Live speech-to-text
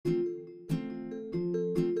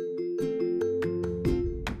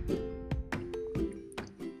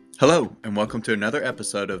Hello, and welcome to another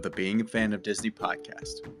episode of the Being a Fan of Disney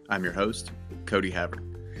podcast. I'm your host, Cody Havard.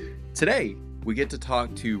 Today, we get to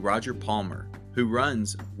talk to Roger Palmer, who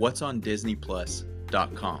runs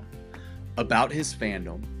whatsondisneyplus.com, about his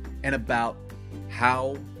fandom and about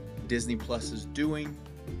how Disney Plus is doing,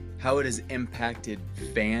 how it has impacted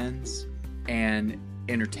fans and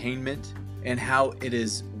entertainment, and how it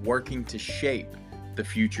is working to shape the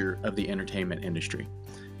future of the entertainment industry.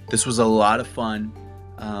 This was a lot of fun.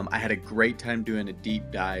 I had a great time doing a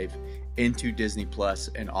deep dive into Disney Plus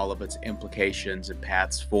and all of its implications and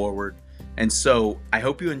paths forward. And so I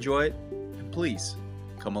hope you enjoy it, and please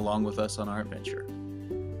come along with us on our adventure.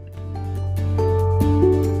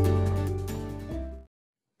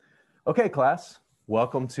 Okay, class,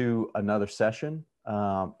 welcome to another session.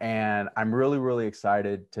 And I'm really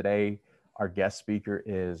excited. Today, our guest speaker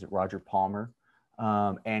is Roger Palmer.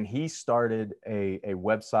 And he started a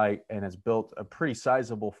website and has built a pretty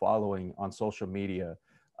sizable following on social media.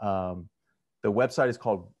 The website is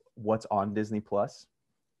called What's on Disney Plus.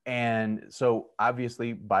 And so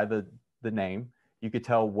obviously by the name, you could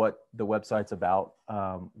tell what the website's about,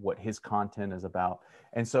 what his content is about.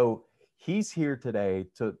 And so he's here today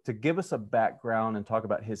to give us a background and talk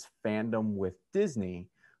about his fandom with Disney,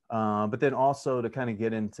 but then also to kind of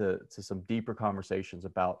get into some deeper conversations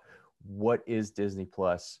about what is Disney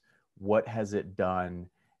Plus, what has it done,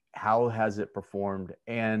 how has it performed,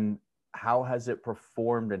 and how has it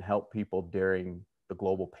performed and helped people during the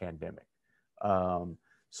global pandemic.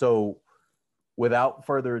 So without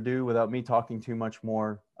further ado, without me talking too much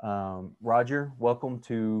more, Roger, welcome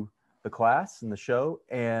to the class and the show.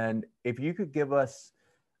 And if you could give us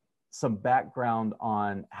some background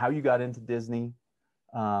on how you got into Disney,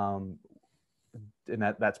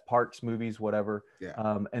 and that's parks, movies, whatever.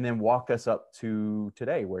 Yeah. And then walk us up to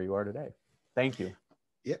today, where you are today. Thank you.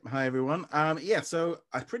 Yep. Hi, everyone. So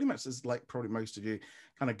I pretty much, as like probably most of you,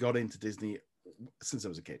 kind of got into Disney since I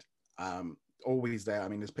was a kid. Always there. I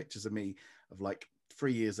mean, there's pictures of me of like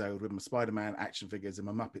 3 years old with my Spider-Man action figures and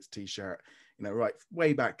my Muppets t-shirt, right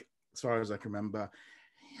way back as far as I can remember.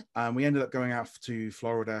 We ended up going out to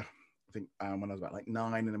Florida, I think, when I was about like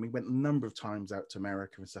 9, and then we went a number of times out to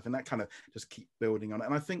America and stuff, and that kind of just keep building on it.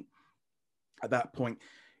 And I think at that point,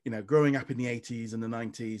 growing up in the 80s and the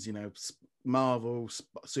 90s, Marvel,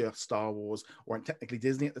 Star Wars weren't technically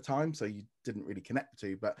Disney at the time, so you didn't really connect the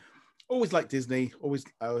two, but always liked Disney, was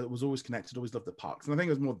always connected, always loved the parks. And I think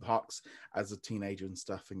it was more the parks as a teenager and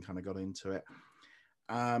stuff, and kind of got into it.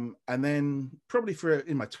 And then probably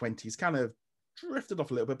in my 20s, kind of drifted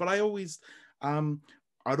off a little bit, but I'd always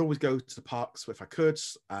go to the parks if I could.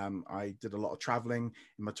 I did a lot of traveling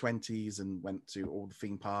in my 20s and went to all the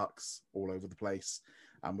theme parks all over the place.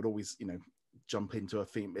 Would always, jump into a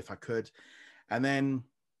theme if I could. And then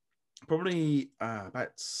probably and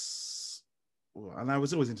I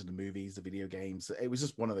was always into the movies, the video games. It was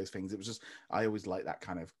just one of those things. It was just, I always liked that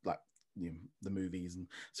kind of like, the movies, and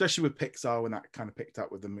especially with Pixar, when that kind of picked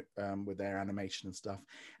up with them, with their animation and stuff.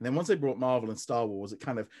 And then once they brought Marvel and Star Wars, it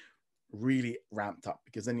kind of really ramped up,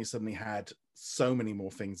 because then you suddenly had so many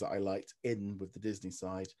more things that I liked in with the Disney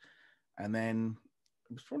side. And then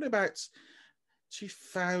it was probably about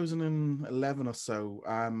 2011 or so,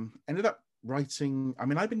 ended up writing. I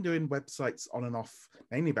mean, I've been doing websites on and off,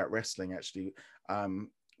 mainly about wrestling actually,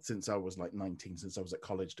 since I was like 19, since I was at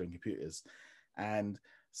college doing computers. And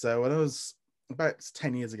so when I was about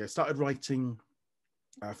 10 years ago, started writing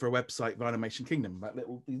for a website, Vinimation Kingdom, like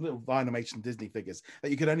these little Vinimation Disney figures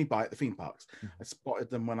that you could only buy at the theme parks. I spotted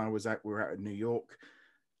them when we were out in New York,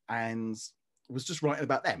 and was just writing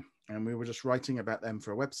about them. And we were just writing about them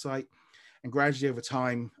for a website. And gradually over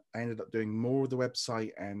time, I ended up doing more of the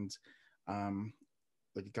website. And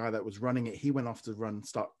the guy that was running it, he went off to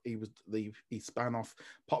he span off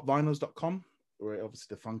popvinyls.com, or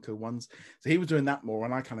obviously the Funko ones. So he was doing that more,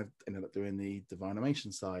 and I kind of ended up doing the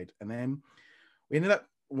Vinimation side. And then we ended up,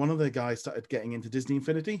 one of the guys started getting into Disney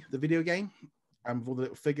Infinity, the video game, and with all the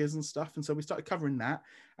little figures and stuff. And so we started covering that,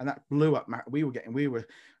 and that blew up. We were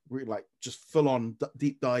like just full on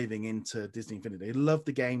deep diving into Disney Infinity. I loved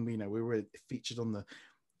the game. We were featured on the,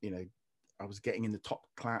 I was getting in the top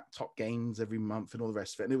games every month and all the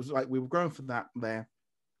rest of it. And it was like, we were growing from that there.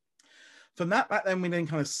 From that, back then, we then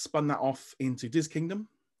kind of spun that off into Diz Kingdom,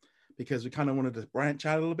 because we kind of wanted to branch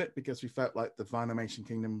out a little bit, because we felt like the Vinimation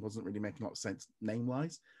Kingdom wasn't really making a lot of sense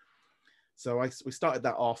name-wise. So we started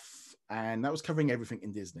that off, and that was covering everything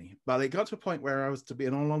in Disney. But it got to a point where I was, to be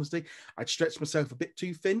in all honesty, I'd stretched myself a bit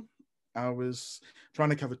too thin. I was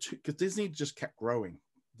trying to cover because Disney just kept growing.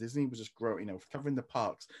 Disney was just growing, covering the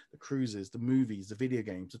parks, the cruises, the movies, the video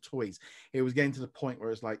games, the toys. It was getting to the point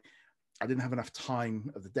where it's like, I didn't have enough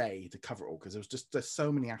time of the day to cover it all, because there's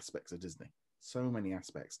so many aspects of Disney, so many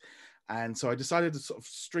aspects. And so I decided to sort of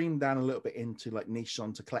stream down a little bit into like niche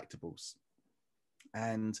onto collectibles,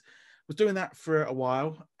 and was doing that for a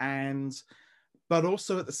while. But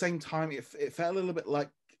also at the same time, it felt a little bit like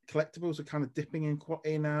collectibles were kind of dipping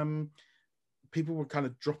in people were kind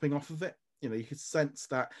of dropping off of it. You know, you could sense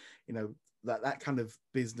that, you know, that kind of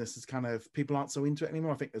business is kind of, people aren't so into it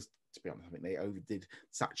anymore. I think to be honest, I think they overdid,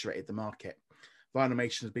 saturated the market.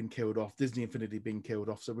 Vinimation has been killed off, Disney Infinity been killed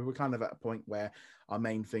off. So we were kind of at a point where our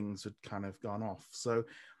main things had kind of gone off. So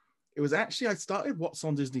it was actually, I started What's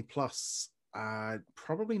on Disney Plus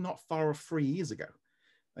probably not far off 3 years ago.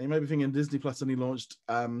 And you may be thinking Disney Plus only launched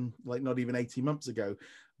like not even 18 months ago,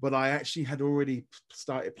 but I actually had already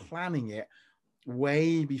started planning it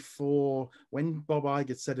way before, when Bob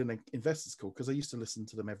Iger said in an investors call, because I used to listen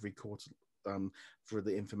to them every quarter for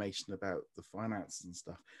the information about the finances and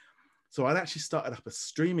stuff. So I'd actually started up a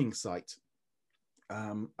streaming site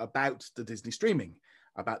about the Disney streaming,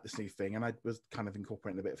 about this new thing, and I was kind of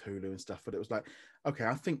incorporating a bit of Hulu and stuff. But it was like, okay,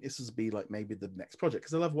 I think this would be like maybe the next project,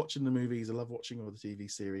 because I love watching the movies, I love watching all the TV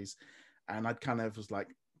series, and I'd kind of was like,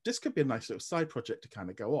 this could be a nice little side project to kind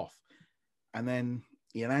of go off. And then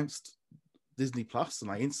he announced Disney Plus,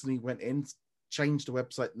 and I instantly went in, changed the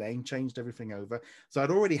website name, changed everything over. So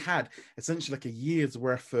I'd already had essentially like a year's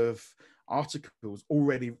worth of articles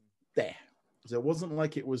already there. So it wasn't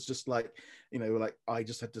like it was just like, you know, like I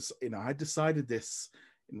just had to, you know, I decided this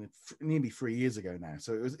nearly 3 years ago now.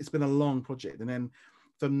 So it's been a long project. And then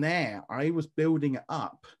from there, I was building it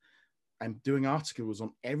up and doing articles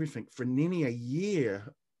on everything for nearly a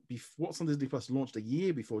year before What's on Disney Plus launched, a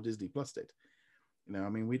year before Disney Plus did. You know, I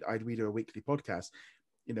mean, we do a weekly podcast.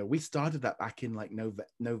 You know, we started that back in like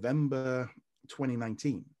November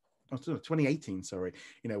 2019. Oh, 2018, sorry.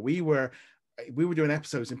 You know, we were doing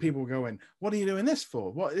episodes and people were going, what are you doing this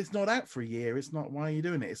for? What, it's not out for a year. It's not, why are you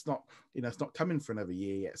doing it? It's not, you know, it's not coming for another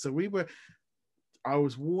year yet. So I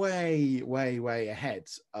was way, way, way ahead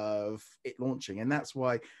of it launching. And that's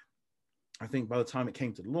why I think by the time it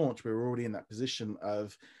came to launch, we were already in that position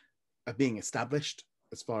of being established,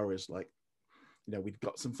 as far as like, you know, we'd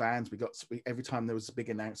got some fans, every time there was big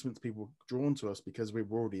announcements, people were drawn to us because we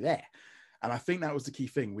were already there. And I think that was the key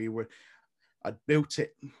thing. I'd built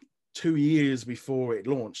it 2 years before it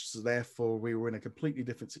launched, so therefore we were in a completely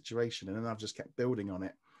different situation, and then I've just kept building on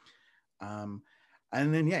it. And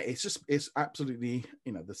then it's absolutely,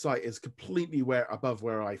 you know, the site is completely above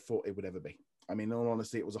where I thought it would ever be. I mean, in all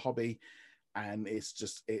honesty, it was a hobby, and it's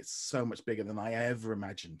so much bigger than I ever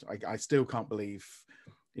imagined. I still can't believe,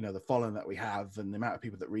 you know, the following that we have and the amount of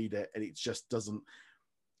people that read it, and it just doesn't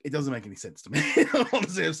make any sense to me.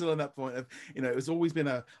 Honestly, I'm still on that point of, you know, it's always been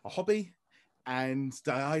a hobby, and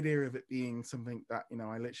the idea of it being something that, you know,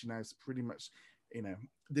 I literally now is pretty much, you know,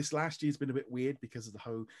 this last year's been a bit weird because of the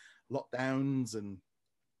whole lockdowns and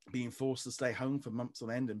being forced to stay home for months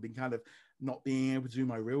on end, and being kind of not being able to do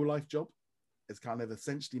my real life job. It's kind of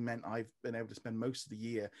essentially meant I've been able to spend most of the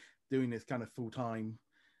year doing this kind of full time,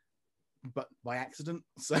 but by accident.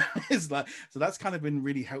 So it's like, so that's kind of been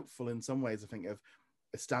really helpful in some ways, I think, of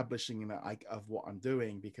establishing, you know, of what I'm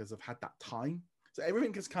doing, because I've had that time. So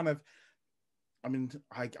everything is kind of, I mean,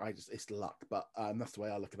 I just, it's luck, but that's the way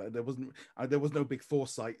I look at it. There was no big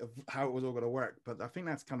foresight of how it was all going to work, but I think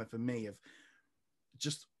that's kind of for me of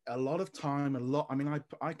just a lot of time, I mean,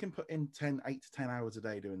 I can put in 8 to 10 hours a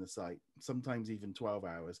day doing the site, sometimes even 12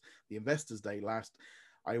 hours. The Investors Day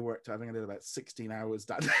I worked, I think I did about 16 hours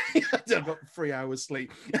that day. I got 3 hours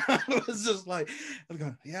sleep. I was just like, I'm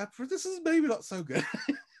going, yeah, this is maybe not so good.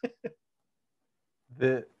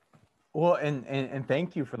 Well, and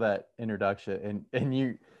thank you for that introduction. And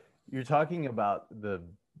you're talking about the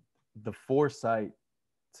foresight.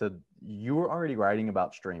 So you were already writing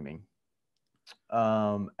about streaming,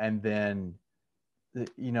 and then,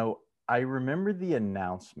 you know, I remember the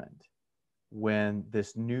announcement when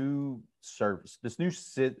this new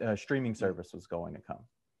streaming service was going to come.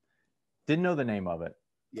 Didn't know the name of it.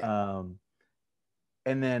 Yeah.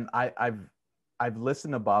 And then I've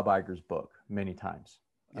listened to Bob Iger's book many times.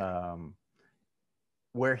 Yeah.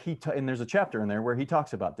 Where and there's a chapter in there where he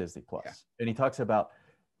talks about Disney Plus, yeah. And he talks about,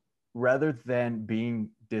 rather than being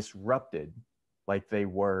disrupted like they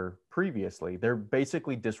were previously, they're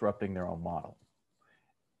basically disrupting their own model.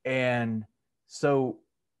 And so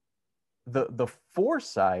the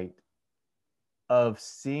foresight of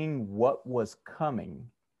seeing what was coming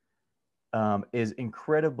is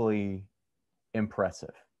incredibly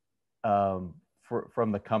impressive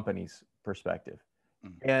from the company's perspective.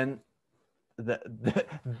 Mm-hmm. And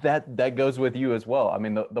that goes with you as well. I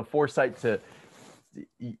mean, the foresight to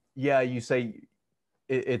yeah, you say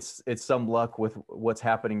it's some luck with what's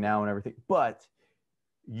happening now and everything, but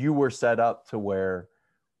you were set up to where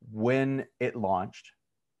when it launched,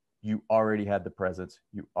 you already had the presence,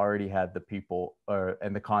 you already had the people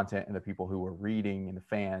and the content and the people who were reading and the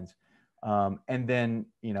fans. And then,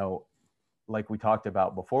 like we talked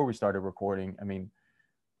about before we started recording, I mean,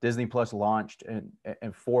 Disney Plus launched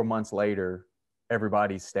and 4 months later,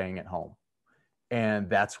 everybody's staying at home. And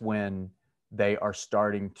that's when they are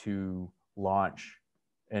starting to launch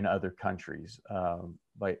in other countries.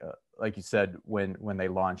 Like you said, when they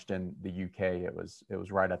launched in the UK, it was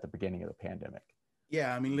right at the beginning of the pandemic.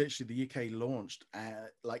 Yeah, I mean, literally, the UK launched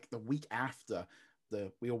like the week after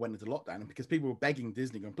we all went into lockdown, and because people were begging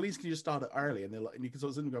Disney, going, "Please, can you just start it early?" And they're like, and you can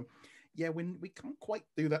sort of sit and go, "Yeah, we can't quite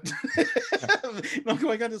do that. Not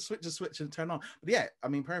quite going to switch and turn on." But yeah, I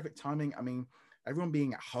mean, perfect timing. I mean, everyone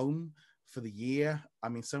being at home for the year. I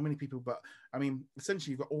mean, so many people, but I mean,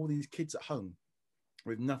 essentially, you've got all these kids at home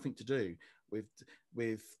with nothing to do with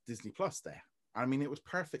Disney Plus there. I mean, it was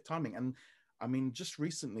perfect timing. And I mean, just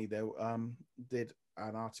recently they did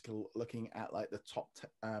an article looking at like the top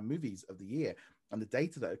movies of the year and the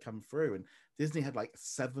data that had come through, and Disney had like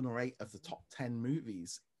 7 or 8 of the top 10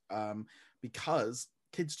 movies because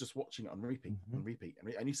kids just watching it on repeat and repeat,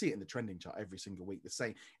 and you see it in the trending chart every single week. The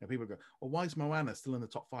same, people go, "Well, why is Moana still in the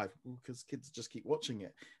top 5?" Well, because kids just keep watching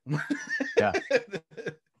it. Yeah.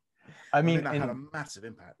 I mean, that had a massive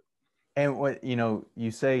impact. And what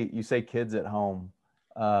you say kids at home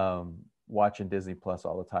watching Disney Plus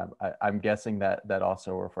all the time. I'm guessing that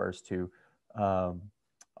also refers to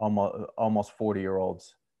almost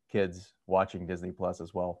 40-year-olds kids watching Disney Plus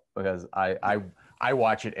as well, because I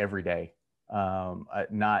watch it every day.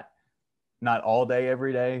 Not all day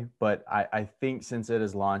every day, but I think since it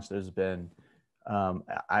has launched, there's been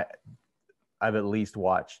I've at least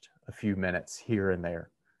watched a few minutes here and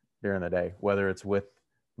there during the day, whether it's with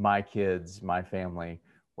my kids, my family,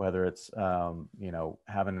 whether it's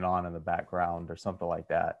having it on in the background or something like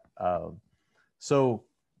that. So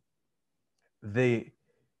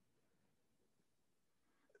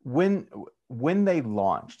when they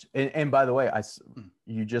launched, and by the way,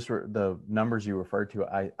 the numbers you referred to,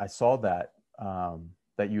 I saw that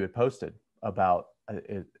that you had posted about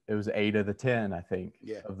it was 8 of the 10, I think,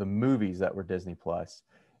 of the movies that were Disney Plus.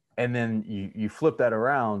 And then you flip that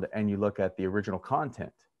around and you look at the original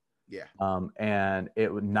content. Yeah. And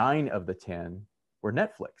it 9 of the 10 were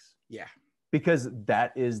Netflix. Yeah. Because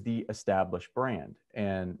that is the established brand.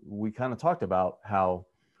 And we kind of talked about how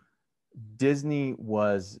Disney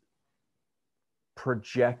was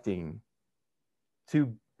projecting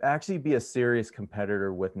to actually be a serious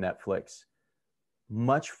competitor with Netflix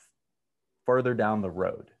much further down the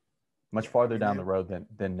road. Farther down the road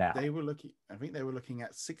than now. I think they were looking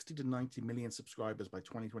at 60 to 90 million subscribers by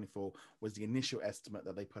 2024 was the initial estimate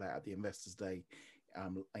that they put out at the Investors Day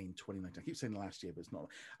in 2019. I keep saying last year, but it's not.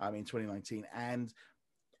 In 2019. And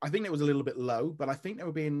I think it was a little bit low, but I think they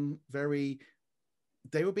were being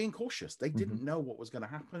cautious. They didn't know what was going to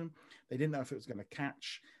happen. They didn't know if it was going to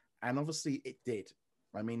catch. And obviously it did.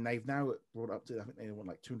 I mean, they've now brought up to, I think they want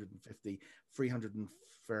like 350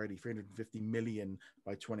 million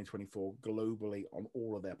by 2024 globally on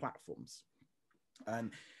all of their platforms.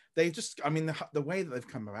 And they've just, I mean, the way that they've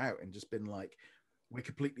come out and just been like, we're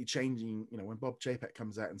completely changing, when Bob Chapek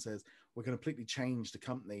comes out and says, we're going to completely change the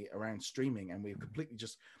company around streaming, and we're completely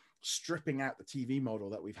just stripping out the TV model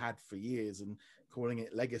that we've had for years and calling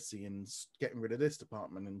it legacy and getting rid of this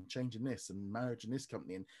department and changing this and merging this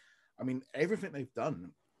company. And I mean, everything they've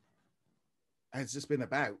done has just been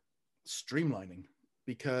about streamlining,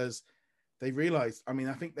 because they realized, I mean,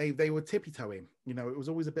 I think they were tippy-toeing. It was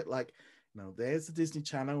always a bit like, there's the Disney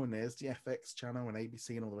Channel and there's the FX channel and ABC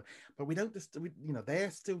and all the, but we don't just, they're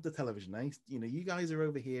still the television. You guys are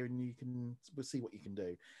over here and we'll see what you can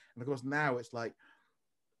do. And of course now it's like,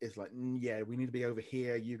 yeah, we need to be over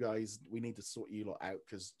here. You guys, we need to sort you lot out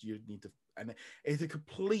because you need to, and it's a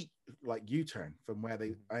complete like U-turn from where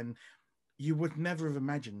they, and you would never have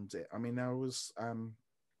imagined it. I mean, I was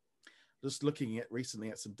just looking at recently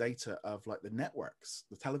at some data of like the networks,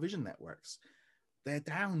 the television networks. They're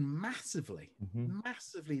down massively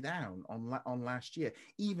down on last year,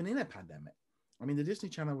 even in a pandemic. I mean, the Disney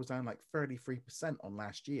Channel was down like 33% on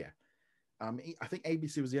last year. I think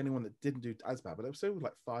ABC was the only one that didn't do as bad, but it was still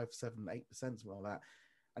like 5, 7, 8%, something like that.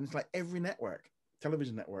 And it's like every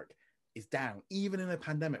television network is down, even in a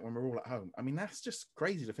pandemic when we're all at home. I mean, that's just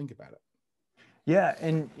crazy to think about it. Yeah.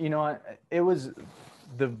 And, it was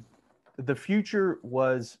the future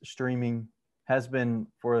was streaming, has been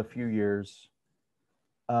for a few years.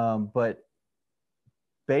 But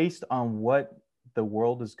based on what the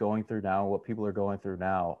world is going through now, what people are going through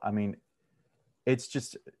now, I mean, it's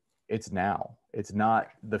just, it's now. It's not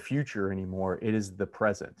the future anymore. It is the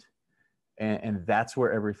present. And that's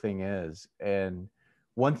where everything is. And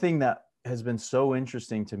one thing that has been so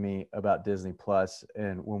interesting to me about Disney Plus,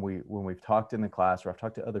 and when we've talked in the class or I've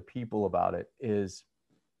talked to other people about it, is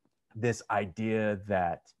this idea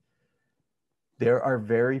that there are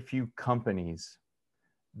very few companies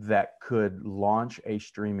that could launch a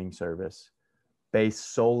streaming service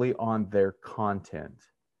based solely on their content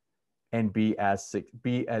and be as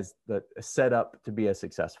the set up to be as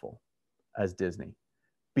successful as Disney,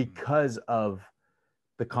 because of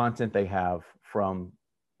the content they have from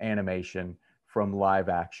animation, from live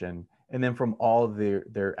action, and then from all of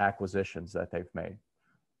their acquisitions that they've made.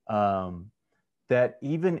 That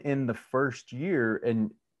even in the first year,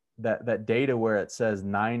 and that data where it says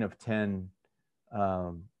 9 of 10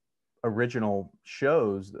 original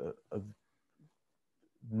shows, of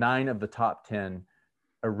 9 of the top 10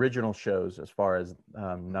 original shows as far as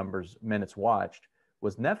numbers, minutes watched,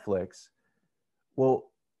 was Netflix.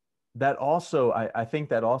 Well, that also, I think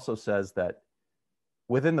that also says that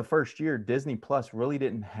within the first year, Disney Plus really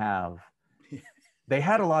didn't have, they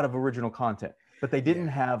had a lot of original content, but they didn't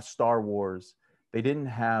have Star Wars. They didn't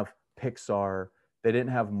have Pixar. They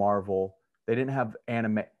didn't have Marvel. They didn't have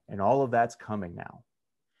anime, and all of that's coming now.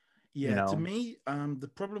 Yeah, you know? to me, the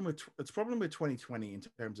problem with 2020 in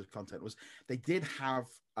terms of content was they did have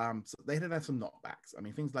they did have some knockbacks. I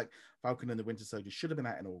mean, things like Falcon and the Winter Soldier should have been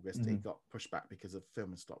out in August. It got pushed back because of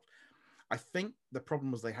filming stopped. I think the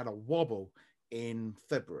problem was they had a wobble in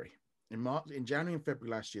February. In January and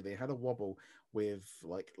February last year, they had a wobble with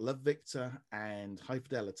like Love Victor and High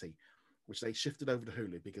Fidelity, which they shifted over to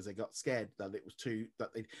Hulu because they got scared that it was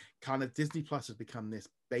that they kind of, Disney Plus has become this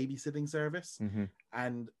babysitting service,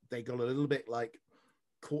 and they got a little bit like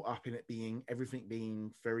caught up in it being, everything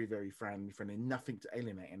being very, very family friendly, nothing to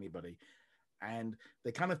alienate anybody. And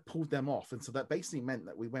they kind of pulled them off. And so that basically meant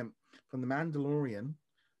that we went from The Mandalorian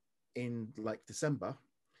in like December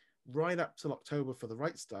right up till October for The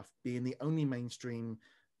Right Stuff being the only mainstream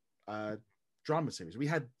drama series. We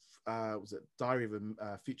had was it Diary of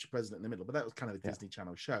a Future President in the middle, but that was kind of a Disney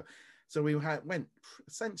Channel show. So we went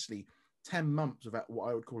essentially 10 months without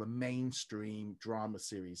what I would call a mainstream drama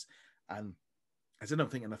series. And I still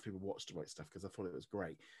don't think enough people watched The Right Stuff because I thought it was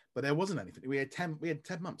great, but there wasn't anything. We had 10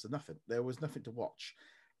 months of nothing. There was nothing to watch,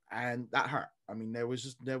 and that hurt. I mean, there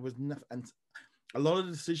was nothing, and a lot of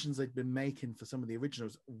the decisions they'd been making for some of the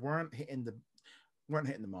originals weren't hitting the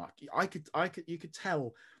mark. You could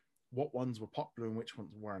tell what ones were popular and which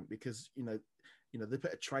ones weren't, because you know they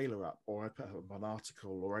put a trailer up, or I put up an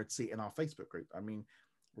article, or I'd see it in our Facebook group. I mean,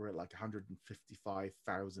 we're at like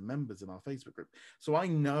 155,000 members in our Facebook group, so I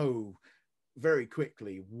know very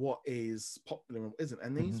quickly what is popular and what isn't.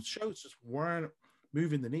 And these shows just weren't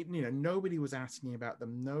moving the needle. You know, nobody was asking about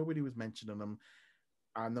them, nobody was mentioning them,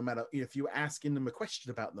 and no matter if you were asking them a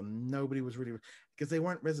question about them, nobody was really, because they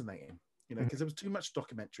weren't resonating. You know, because there was too much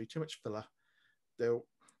documentary, too much filler.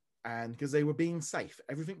 And because they were being safe,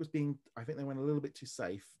 everything was being, I think they went a little bit too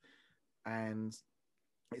safe, and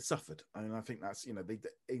it suffered. I mean, I think that's,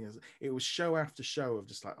 it was show after show of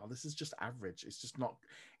just like, oh, this is just average. It's just not,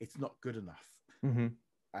 it's not good enough.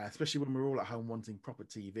 Especially when we're all at home wanting proper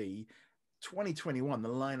TV. 2021, the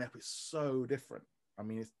lineup is so different. I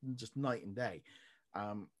mean, it's just night and day.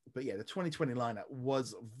 But yeah, the 2020 lineup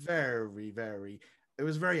was very, very, it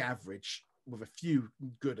was very average with a few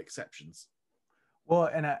good exceptions. Well,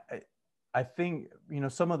 and I think,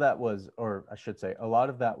 some of that was, or I should say, a lot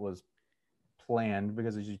of that was planned,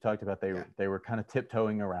 because as you talked about, they were kind of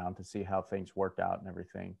tiptoeing around to see how things worked out and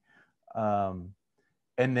everything. And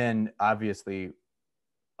then obviously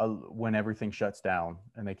when everything shuts down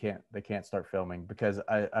and they can't start filming, because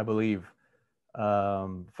I believe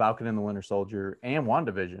Falcon and the Winter Soldier and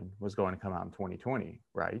WandaVision was going to come out in 2020,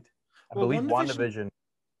 right? I believe WandaVision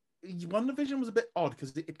was a bit odd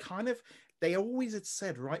because it kind of, they always had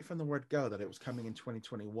said right from the word go that it was coming in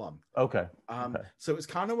 2021. Okay. So it's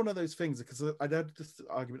kind of one of those things, because I'd had this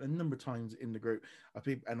argument a number of times in the group of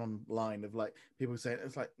people and online of like people saying,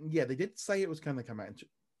 it's like, yeah, they did say it was going to come out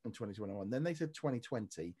in 2021. Then they said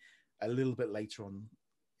 2020 a little bit later on.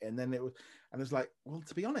 And then it was like, well,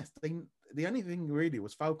 to be honest, the only thing really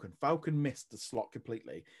was Falcon. Falcon missed the slot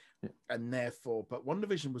completely. And therefore, but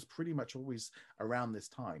WandaVision was pretty much always around this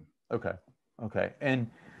time. Okay. And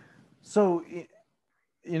so,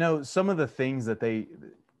 some of the things that they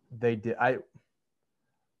did,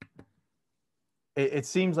 it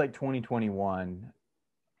seems like 2021,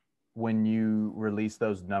 when you release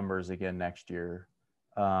those numbers again next year,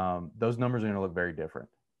 those numbers are going to look very different.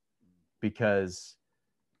 because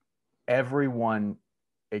everyone,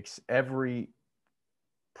 every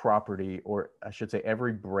property, or I should say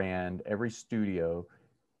every brand, every studio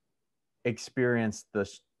experienced the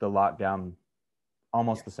lockdown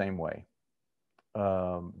almost the same way.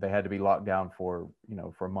 They had to be locked down for,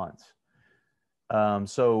 for months.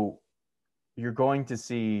 So you're going to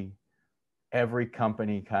see every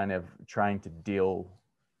company kind of trying to deal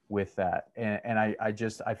with that. And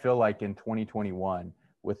I feel like in 2021,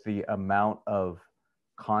 with the amount of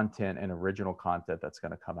content and original content that's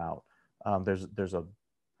going to come out, there's a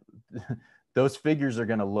those figures are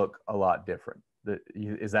going to look a lot different.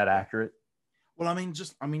 Is that accurate? Well,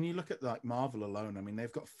 you look at like Marvel alone. I mean,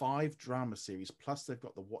 they've got 5 drama series, plus they've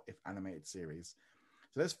got the What If animated series.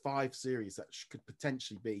 So there's 5 series that could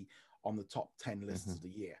potentially be on the top 10 lists of the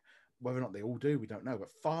year. Whether or not they all do, we don't know.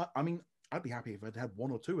 But 5, I'd be happy if I'd had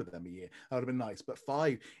 1 or 2 of them a year. That would have been nice. But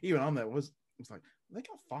 5, even on there, it's like, they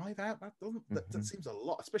got 5 out. That seems a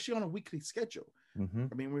lot, especially on a weekly schedule.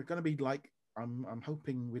 I mean, we're going to be like, I'm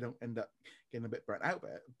hoping we don't end up getting a bit burnt out by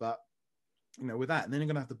it. But with that, and then you're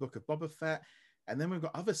going to have the Book of Boba Fett. And then we've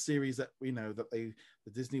got other series that the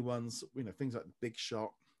Disney ones, things like Big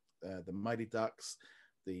Shot, the Mighty Ducks,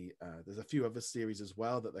 there's a few other series as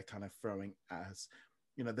well that they're kind of throwing as,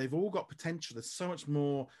 they've all got potential. There's so much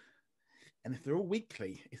more, and if they're all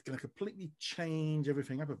weekly, it's going to completely change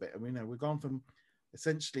everything up a bit. And we've gone from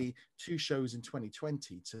essentially 2 shows in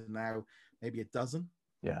 2020 to now maybe a dozen,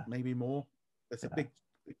 maybe more. It's a big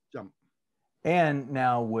jump. And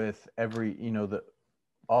now with every,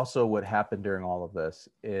 also what happened during all of this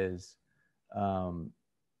is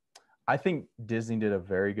I think Disney did a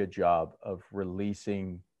very good job of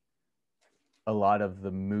releasing a lot of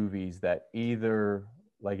the movies that either,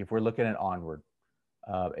 like if we're looking at Onward,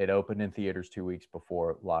 it opened in theaters 2 weeks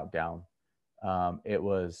before lockdown.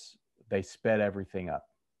 They sped everything up.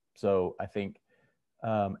 So I think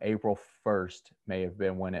April 1st may have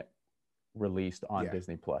been when it released on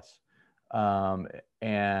Disney Plus.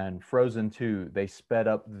 And Frozen 2, they sped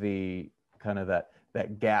up the kind of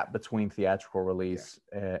that gap between theatrical release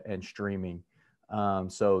and streaming.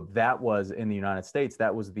 So that was in the United States,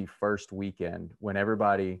 that was the first weekend when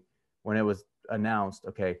it was announced,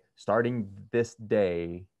 okay, starting this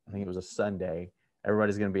day, I think it was a Sunday,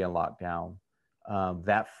 everybody's going to be in lockdown.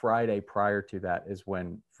 That Friday prior to that is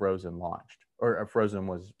when Frozen launched, or Frozen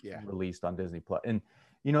was released on Disney Plus. And,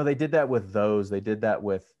 they did that with those. They did that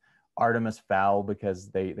with Artemis Fowl because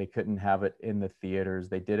they couldn't have it in the theaters.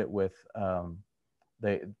 They did it with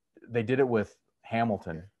they did it with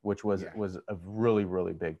Hamilton, which was a really,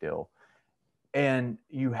 really big deal. And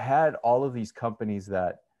you had all of these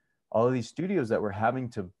studios that were having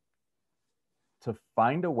to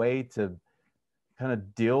find a way to kind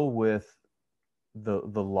of deal with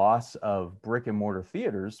the loss of brick and mortar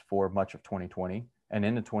theaters for much of 2020 and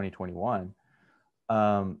into 2021.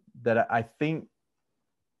 That I think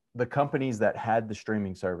the companies that had the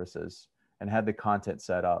streaming services and had the content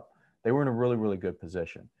set up, they were in a really, really good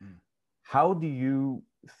position. How do you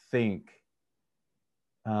think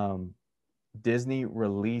Disney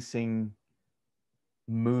releasing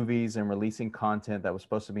movies and releasing content that was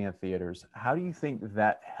supposed to be in theaters, how do you think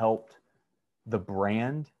that helped the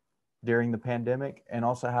brand during the pandemic? And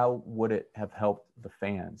also, how would it have helped the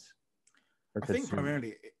fans? I think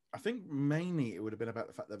mainly it would have been about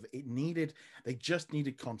the fact that they just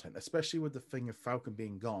needed content, especially with the thing of Falcon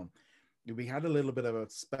being gone. We had a little bit of a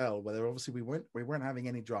spell where obviously we weren't having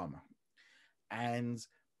any drama. And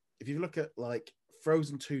if you look at like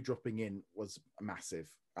Frozen 2 dropping in was massive.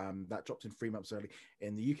 That dropped in 3 months early.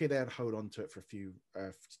 In the UK, they had to hold on to it for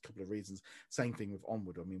a couple of reasons. Same thing with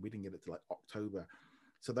Onward. I mean, we didn't get it to like October.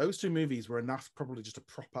 So those 2 movies were enough probably just to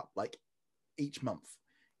prop up like each month.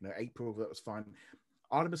 April, that was fine.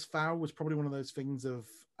 Artemis Fowl was probably one of those things of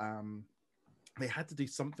they had to do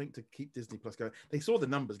something to keep Disney Plus going. They saw the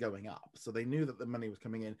numbers going up, so they knew that the money was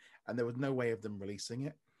coming in, and there was no way of them releasing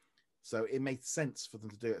it. So it made sense for them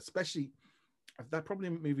to do it, especially if that probably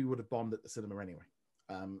movie would have bombed at the cinema anyway.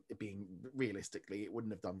 It being realistically, it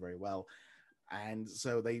wouldn't have done very well, and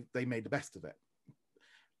so they made the best of it.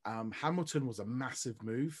 Hamilton was a massive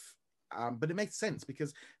move, but it makes sense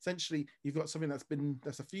because essentially you've got something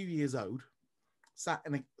that's a few years old, sat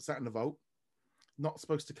in a vault, not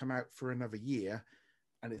supposed to come out for another year,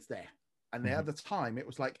 and it's there. And at the time, it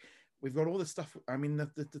was like we've got all this stuff. I mean,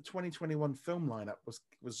 the 2021 film lineup was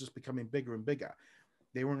just becoming bigger and bigger.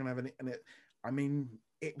 They weren't going to have any, and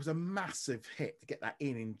it was a massive hit to get that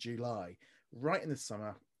in July, right in the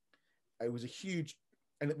summer. It was a huge,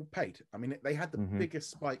 and it paid. I mean, they had the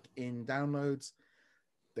biggest spike in downloads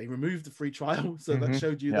they removed the free trial, so that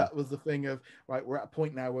showed you that was the thing of, right, we're at a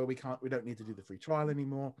point now where we don't need to do the free trial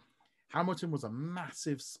anymore. Hamilton was a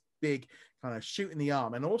massive, big kind of shoot in the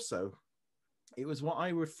arm, and also it was what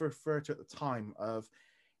I would refer to at the time of,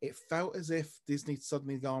 it felt as if Disney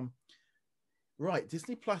suddenly gone, right,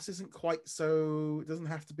 Disney Plus isn't quite so, it doesn't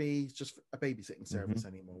have to be just a babysitting service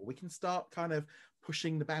anymore. We can start kind of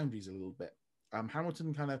pushing the boundaries a little bit.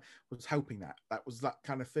 Hamilton kind of was helping that. That was that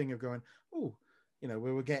kind of thing of going, oh, you know,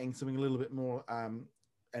 we were getting something a little bit more. And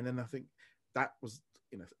then I think that was,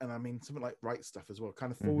 you know, and I mean, something like Right Stuff as well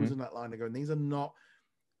kind of falls in that line of going, these are not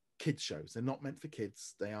kids shows. They're not meant for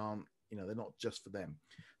kids. They aren't, you know, they're not just for them.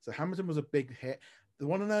 So Hamilton was a big hit. The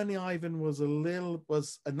One and Only Ivan was a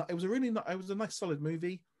nice solid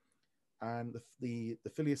movie. And the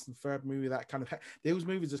Phileas and Ferb movie, that kind of, those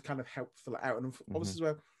movies just kind of helped fill it out. And obviously as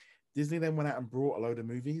well, Disney then went out and brought a load of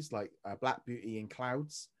movies like Black Beauty and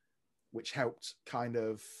Clouds, which helped kind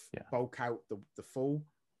of bulk out the Fall,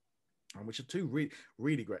 and which are two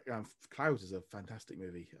really great. Clouds is a fantastic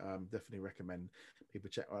movie. Definitely recommend people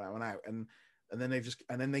check that one out. And then I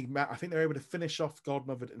think they're able to finish off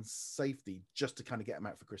Godmothered and Safety just to kind of get them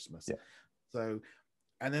out for Christmas. Yeah. So,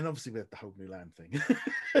 and then obviously we have the whole Mulan thing.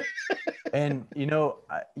 And you know,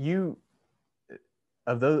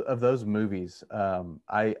 of those movies,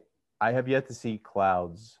 I have yet to see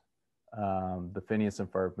Clouds, the Phineas and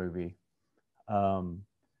Ferb movie,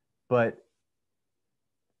 but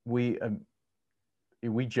we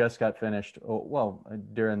just got finished.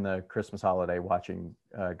 During the Christmas holiday, watching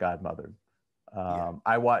Godmother.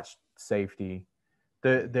 I watched Safety.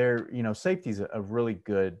 Safety's a really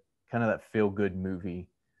good kind of that feel good movie.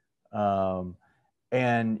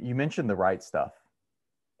 And you mentioned The Right Stuff,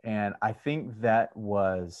 and I think that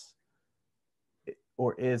was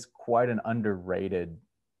or is quite an underrated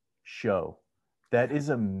show. That is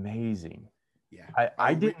amazing. Yeah,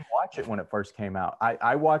 I didn't watch it when it first came out.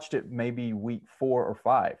 I watched it maybe week 4 or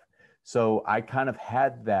 5. So I kind of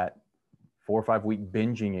had that 4 or 5 week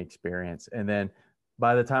binging experience. And then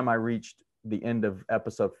by the time I reached the end of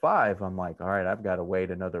episode 5, I'm like, all right, I've got to wait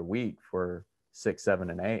another week for 6, 7,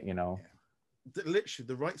 and 8, you know? Yeah. Literally,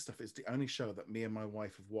 The Right Stuff is the only show that me and my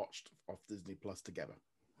wife have watched off Disney Plus together.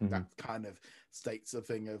 That kind of states a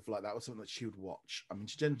thing of like, that was something that she would watch. I mean,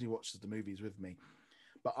 she generally watches the movies with me,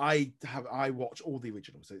 but I watch all the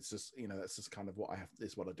originals. So it's just, you know, that's just kind of what I have.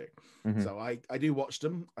 Is what I do. So I do watch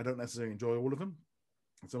them. I don't necessarily enjoy all of them.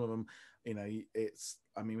 Some of them, you know,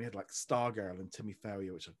 we had like Stargirl and Timmy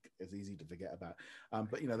Ferrier, which is easy to forget about.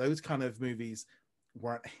 But you know, those kind of movies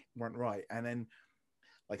weren't right. And then,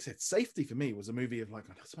 like I said, Safety for me was a movie of like,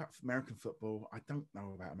 it's about American football. I don't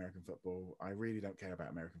know about American football. I really don't care about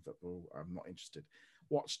American football. I'm not interested.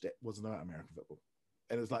 Watched it, wasn't about American football.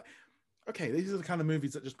 And it was like, okay, these are the kind of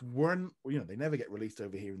movies that just weren't, you know, they never get released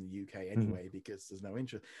over here in the UK anyway, because there's no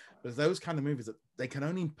interest. But those kind of movies that they can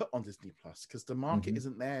only put on Disney Plus because the market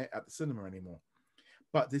isn't there at the cinema anymore.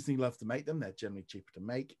 But Disney loves to make them. They're generally cheaper to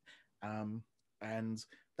make. And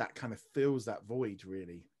that kind of fills that void,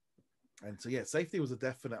 really. And so, yeah, Safety was a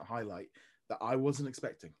definite highlight that I wasn't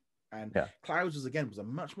expecting. And Clouds was a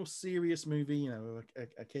much more serious movie, you know,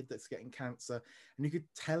 a kid that's getting cancer. And you could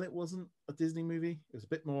tell it wasn't a Disney movie. It was a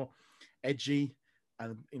bit more edgy,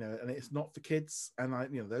 and, you know, and it's not for kids. And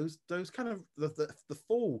those kind of, the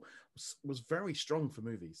Fall was very strong for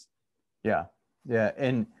movies. Yeah. Yeah.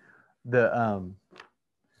 And the,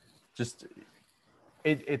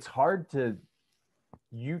 it's hard to,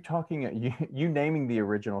 you naming the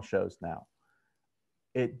original shows now,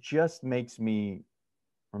 it just makes me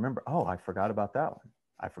remember, oh, I forgot about that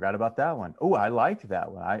one. Oh, I liked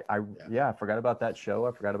that one. I forgot about that show.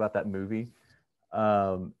 I forgot about that movie.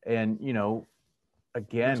 And, you know,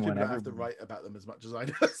 again, whenever I have to write about them as much as I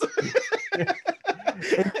do.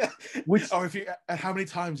 Or if you, how many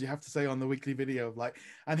times you have to say on the weekly video of like,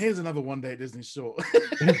 and here's another One Day at Disney short.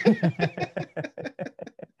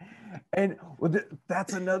 And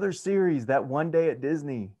that's another series, that One Day at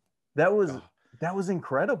Disney. That was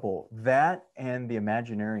incredible. That and the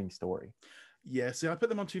Imagineering Story. Yeah, see, I put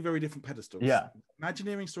them on 2 very different pedestals. Yeah.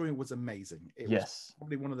 Imagineering Story was amazing. It was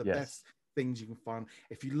probably one of the best things you can find.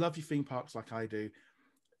 If you love your theme parks like I do, it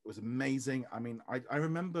was amazing. I mean, I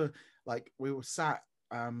remember, like, we were sat,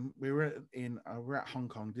 we were at Hong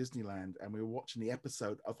Kong Disneyland, and we were watching the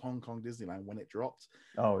episode of Hong Kong Disneyland when it dropped.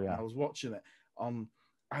 Oh, yeah. And I was watching it on,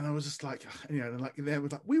 and I was just like, you know, like there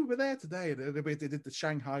was like, we were there today. They did the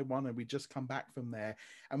Shanghai one, and we just come back from there,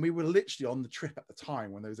 and we were literally on the trip at the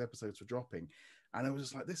time when those episodes were dropping, and it was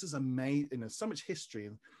just like, this is amazing. You know, so much history,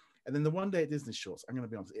 and then the One Day at Disney shorts. I'm going to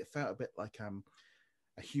be honest, it felt a bit like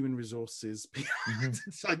a human resources.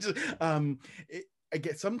 So I just I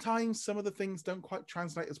get sometimes some of the things don't quite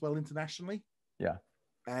translate as well internationally. Yeah.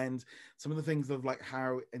 And some of the things of like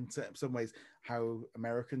how in some ways how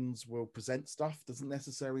Americans will present stuff doesn't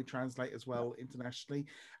necessarily translate as well internationally.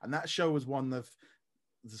 And that show was one of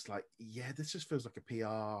just like, yeah, this just feels like a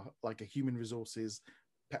PR, like a human resources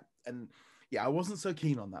pep. And yeah, I wasn't so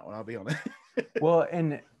keen on that one, I'll be honest. Well,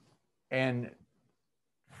 and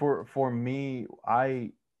for me,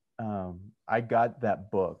 I got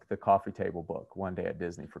that book, the coffee table book, one day at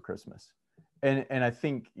Disney for Christmas, and I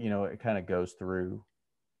think it kind of goes through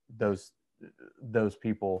those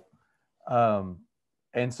people,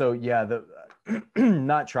 and so yeah, the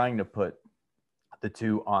not trying to put the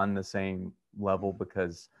two on the same level,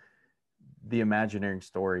 because the Imagineering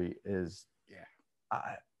story is,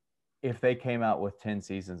 if they came out with 10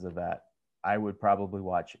 seasons of that, I would probably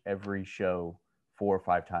watch every show 4 or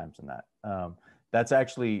 5 times in that. That's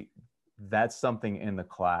something in the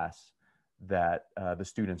class that the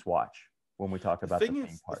students watch when we talk about the theme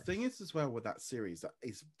parks. The thing is as well with that series,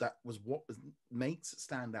 that was what makes it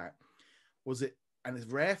stand out, was it, and it's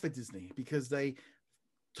rare for Disney because they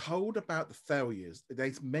told about the failures.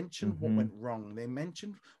 They mentioned what went wrong. They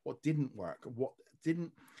mentioned what didn't work, what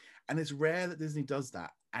didn't, and it's rare that Disney does that.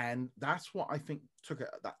 And that's what I think took it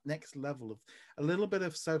at that next level of a little bit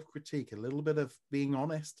of self-critique, a little bit of being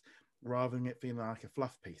honest, rather than it feeling like a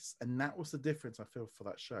fluff piece. And that was the difference I feel for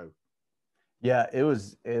that show. Yeah, it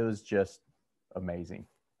was just amazing.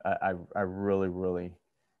 I really, really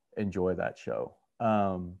enjoy that show.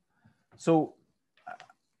 So,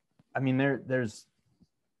 I mean, there's,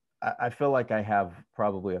 I feel like I have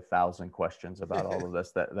probably 1,000 questions about all of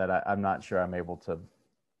this that I'm not sure I'm able to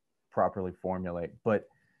properly formulate. But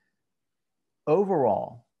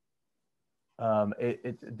overall,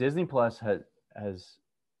 Disney Plus has,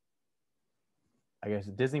 I guess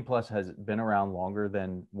Disney Plus has been around longer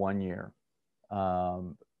than 1 year,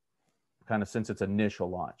 kind of since its initial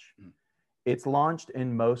launch. It's launched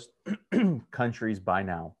in most countries by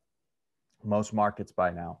now, most markets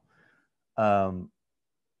by now.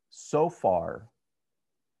 So far,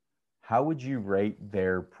 how would you rate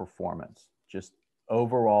their performance? Just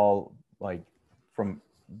overall, like from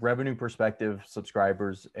revenue perspective,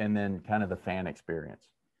 subscribers, and then kind of the fan experience.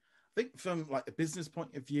 I think from like a business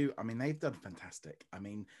point of view, I mean, they've done fantastic. I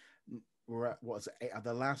mean, we're at, what is it,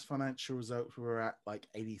 the last financial results, we were at like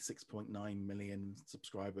 86.9 million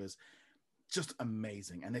subscribers. Just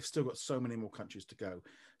amazing. And they've still got so many more countries to go.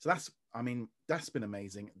 So that's been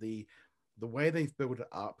amazing. The way they've built it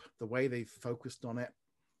up, the way they've focused on it,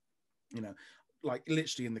 like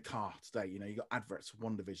literally in the car today, you got adverts for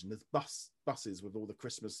WandaVision. There's buses with all the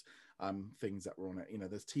Christmas things that were on it.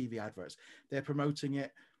 There's TV adverts. They're promoting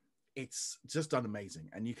it. It's just done amazing.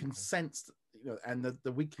 And you can sense, and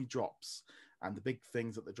the weekly drops and the big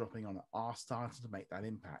things that they're dropping on it are starting to make that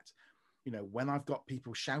impact. When I've got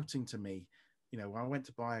people shouting to me, when I went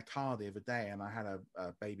to buy a car the other day and I had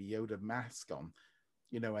a Baby Yoda mask on,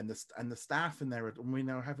 and the staff in there, we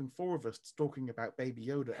know having 4 of us talking about Baby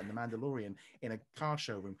Yoda and the Mandalorian in a car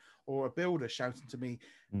showroom, or a builder shouting to me,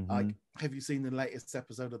 like, have you seen the latest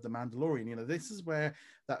episode of the Mandalorian? This is where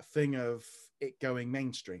that thing of it going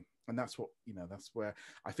mainstream. And that's what, that's where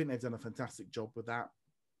I think they've done a fantastic job with that.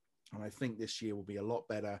 And I think this year will be a lot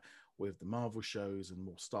better with the Marvel shows and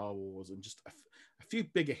more Star Wars and just a few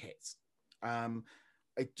bigger hits. I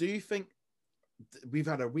do think we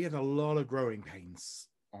had a lot of growing pains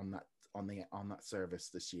on that service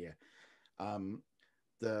this year. I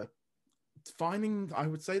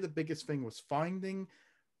would say the biggest thing was finding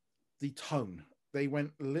the tone. They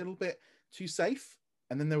went a little bit too safe,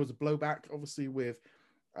 and then there was a blowback, obviously, with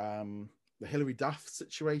the Hilary Duff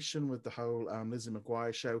situation, with the whole Lizzie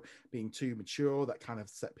McGuire show being too mature. That kind of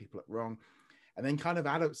set people up wrong. And then kind of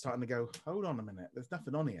adults starting to go, hold on a minute, there's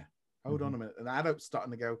nothing on here. Hold on a minute. And adults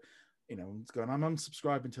starting to go, it's going, I'm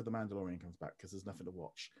unsubscribing until The Mandalorian comes back because there's nothing to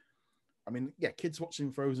watch. I mean, yeah, kids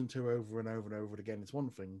watching Frozen 2 over and over and over again is one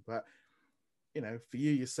thing, but for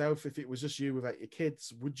you yourself, if it was just you without your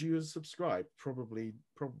kids, would you subscribe? Probably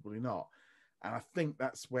not. And I think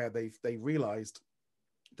that's where they realized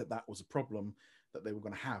that was a problem that they were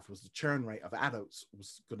going to have, was the churn rate of adults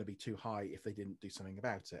was going to be too high if they didn't do something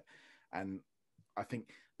about it. And I think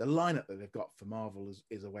the lineup that they've got for Marvel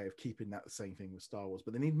is a way of keeping that the same thing with Star Wars,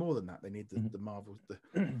 but they need more than that. They need the Marvel.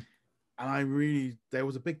 And there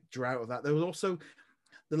was a big drought of that. There was also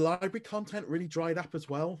the library content really dried up as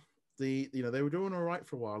well. They were doing all right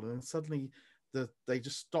for a while, and then suddenly they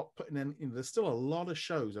just stopped putting in. There's still a lot of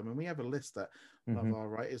shows. I mean, we have a list that one of our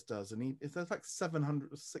writers does, and there's like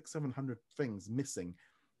 700 things missing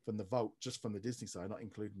from the vault, just from the Disney side, not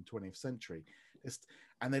including 20th Century.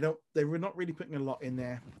 And they were not really putting a lot in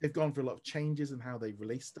there. They've gone through a lot of changes in how they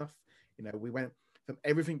release stuff. You know, we went from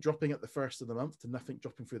everything dropping at the first of the month to nothing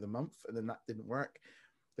dropping through the month, and then that didn't work.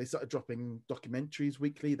 They started dropping documentaries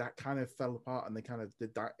weekly. That kind of fell apart, and they kind of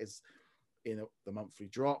did that as, you know, the monthly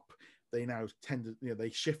drop. They now they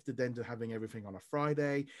shifted then to having everything on a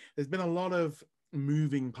Friday. There's been a lot of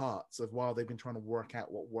moving parts of while they've been trying to work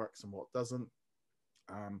out what works and what doesn't.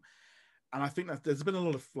 And I think that there has been a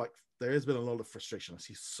lot of frustration. I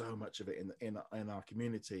see so much of it in our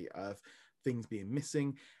community of things being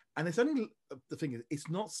missing. And it's only, the thing is, it's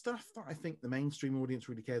not stuff that I think the mainstream audience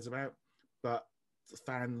really cares about, but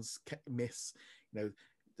fans miss. You know,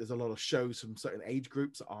 there's a lot of shows from certain age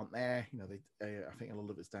groups that aren't there. You know, I think a lot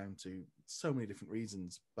of it's down to so many different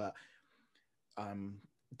reasons, but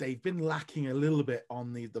they've been lacking a little bit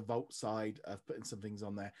on the Vault side of putting some things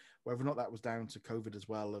on there. Whether or not that was down to COVID as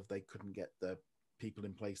well, if they couldn't get the people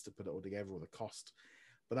in place to put it all together, or the cost.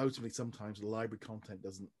 But ultimately, sometimes the library content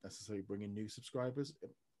doesn't necessarily bring in new subscribers.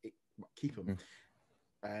 It keep them.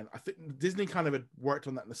 And I think Disney kind of had worked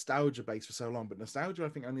on that nostalgia base for so long, but nostalgia, I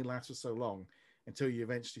think, only lasts for so long until you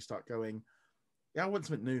eventually start going, yeah, I want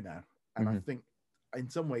something new now. And I think in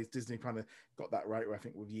some ways, Disney kind of got that right, I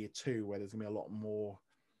think, with year 2, where there's going to be a lot more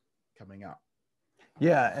coming up.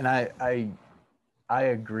 Yeah, and I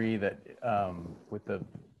agree that with the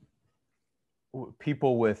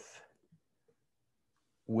people with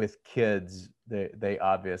kids, they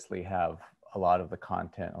obviously have a lot of the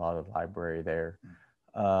content, a lot of the library there.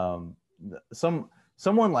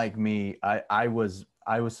 Someone like me, I was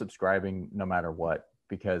subscribing no matter what,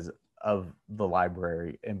 because of the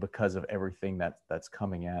library and because of everything that's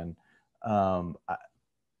coming in.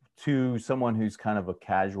 To someone who's kind of a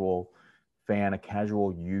casual fan, a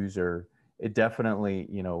casual user, it definitely,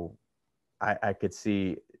 you know, I could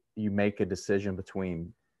see you make a decision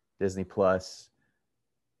between Disney Plus,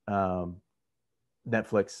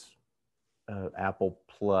 Netflix, Apple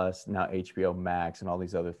Plus, now HBO Max, and all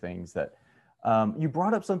these other things that you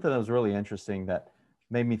brought up something that was really interesting that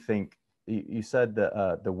made me think. You said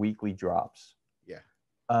the weekly drops. Yeah.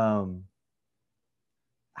 How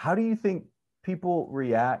do you think people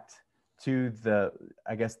react to the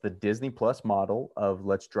Disney Plus model of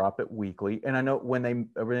let's drop it weekly? And I know when they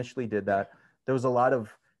initially did that, there was a lot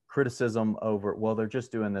of criticism over, well, they're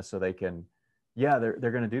just doing this so they can, they're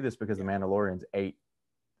going to do this because The Mandalorian's 8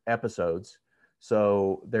 episodes.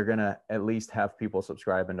 So they're going to at least have people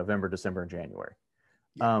subscribe in November, December, and January.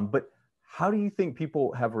 But how do you think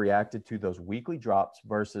people have reacted to those weekly drops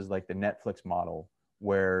versus like the Netflix model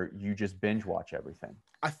where you just binge watch everything?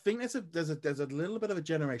 I think there's a little bit of a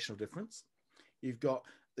generational difference. You've got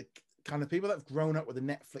the kind of people that have grown up with the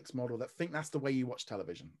Netflix model that think that's the way you watch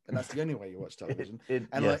television, and that's the only way you watch television. And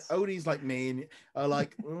like Odie's like me, and are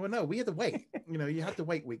like, well, no, we had to wait. You know, you had to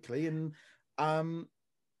wait weekly, and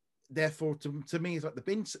therefore, to me, it's like the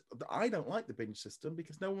binge. I don't like the binge system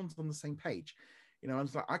because no one's on the same page. You know, and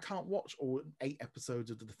it's like I can't watch all 8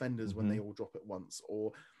 episodes of The Defenders when they all drop at once,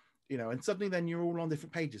 or you know, and suddenly then you're all on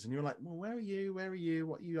different pages and you're like, well, where are you? Where are you?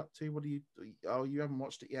 What are you up to? What are you? Oh, you haven't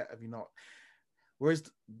watched it yet, have you not? Whereas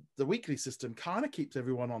the weekly system kind of keeps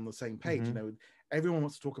everyone on the same page. You know, everyone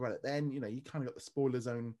wants to talk about it then. You know, you kind of got the spoiler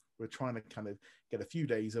zone. We're trying to kind of get a few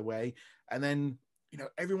days away. And then, you know,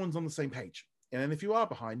 everyone's on the same page. And then if you are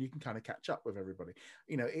behind, you can kind of catch up with everybody.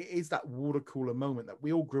 You know, it is that water cooler moment that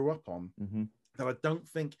we all grew up on that I don't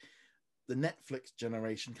think the Netflix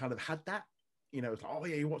generation kind of had that. You know, it's like, oh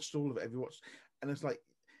yeah, you watched all of it. Have you watched? And it's like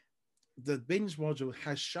the binge module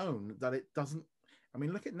has shown that it doesn't. I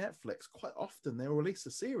mean, look at Netflix. Quite often they'll release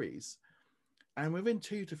a series, and within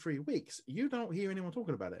 2 to 3 weeks, you don't hear anyone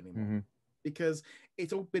talking about it anymore because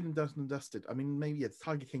it's all been done and dusted. I mean, maybe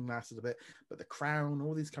Tiger King lasted a bit, but The Crown,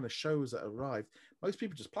 all these kind of shows that arrived, most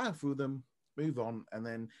people just plow through them, move on, and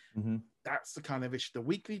then that's the kind of issue. The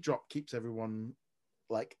weekly drop keeps everyone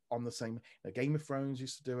like on the same. You know, Game of Thrones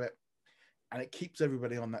used to do it. And it keeps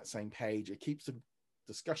everybody on that same page. It keeps the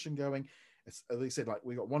discussion going. It's, as they said, like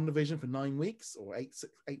we got WandaVision for 9 weeks or 8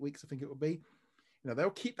 weeks, I think it would be. You know, they'll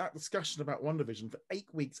keep that discussion about WandaVision for 8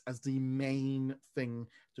 weeks as the main thing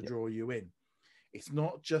to draw you in. It's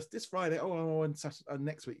not just this Friday. And Saturday,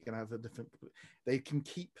 next week you're gonna have a different. They can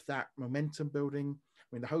keep that momentum building. I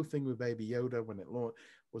mean, the whole thing with Baby Yoda when it launched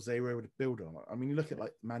was they were able to build on it. I mean, you look at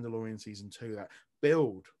like Mandalorian season 2, that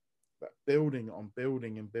building on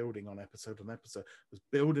building and building on episode was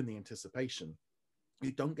building the anticipation.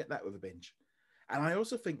 You don't get that with a binge. And I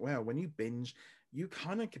also think, well, when you binge, you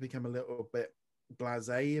kind of can become a little bit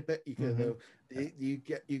blasé a bit. You can,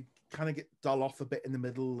 you kind of get dull off a bit in the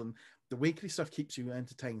middle, and the weekly stuff keeps you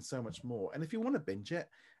entertained so much more. And if you want to binge it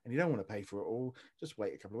and you don't want to pay for it all, just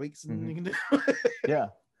wait a couple of weeks and Mm-hmm. you can do Yeah.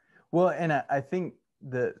 Well, and I think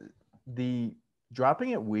the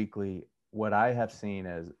dropping it weekly, what I have seen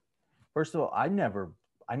is, first of all, I never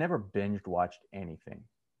binged watched anything.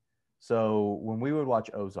 So when we would watch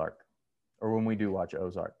Ozark, or when we do watch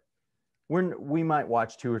Ozark, we might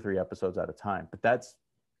watch 2 or 3 episodes at a time, but that's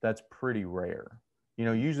pretty rare. You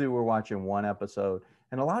know, usually we're watching one episode,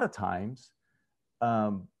 and a lot of times,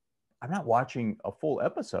 um, I'm not watching a full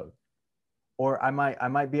episode, or I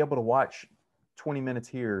might be able to watch 20 minutes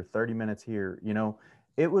here, 30 minutes here. You know,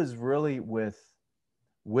 it was really with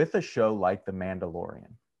a show like The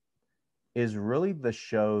Mandalorian is really the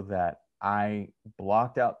show that I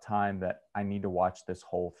blocked out time that I need to watch this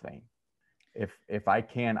whole thing. If I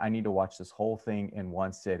can, I need to watch this whole thing in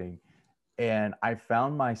one sitting. And I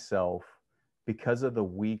found myself, because of the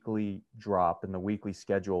weekly drop and the weekly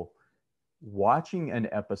schedule, watching an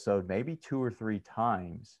episode maybe 2 or 3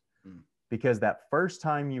 times, because that first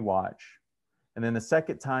time you watch, and then the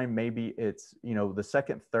second time, maybe it's, you know, the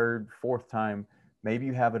second, third, fourth time, maybe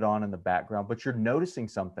you have it on in the background, but you're noticing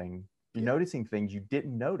something, you're noticing things you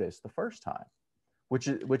didn't notice the first time, which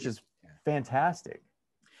is fantastic.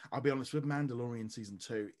 I'll be honest, with Mandalorian season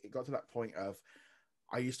 2, it got to that point of,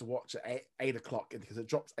 I used to watch at 8 o'clock, because it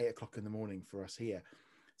drops 8 o'clock in the morning for us here.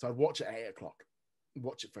 So I'd watch it at 8 o'clock,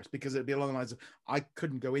 watch it first, because it'd be along the lines of, I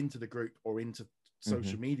couldn't go into the group or into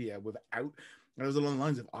social media without. And it was along the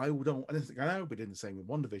lines of, I know we're doing the same with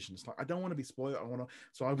WandaVision. It's like, I don't want to be spoiled.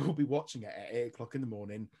 So I will be watching it at 8 o'clock in the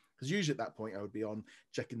morning, because usually at that point I would be on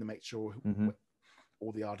checking to make sure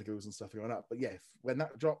all the articles and stuff are going up. But yeah, when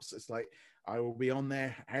that drops, it's like, I will be on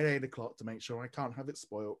there at 8 o'clock to make sure I can't have it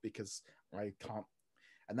spoiled, because I can't.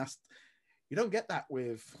 And you don't get that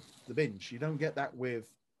with the binge. You don't get that with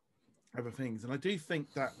other things. And I do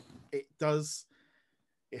think that it has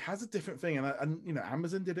a different thing. And you know,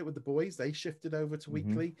 Amazon did it with The Boys. They shifted over to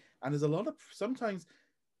weekly. And there's a lot of, sometimes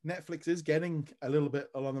Netflix is getting a little bit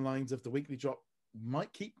along the lines of the weekly drop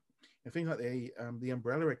might keep, you know, things like the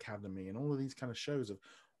Umbrella Academy and all of these kind of shows of,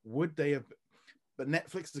 would they have, but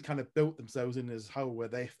Netflix has kind of built themselves in this hole where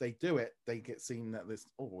if they do it, they get seen that this,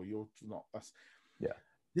 oh, you're not, that's,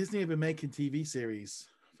 Disney have been making TV series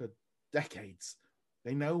for decades.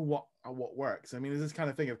 They know what works. I mean, there's this kind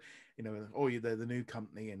of thing of, you know, oh, they're the new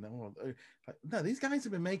company, and no, these guys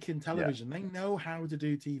have been making television. They know how to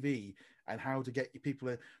do TV and how to get people.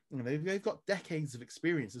 You know, they've got decades of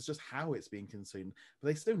experience. It's just how it's being consumed, but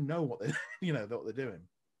they still know what they, you know, what they're doing.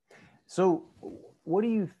 So, what do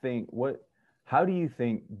you think? How do you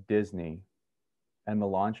think Disney and the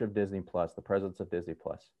launch of Disney Plus, the presence of Disney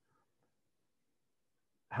Plus,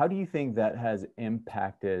 how do you think that has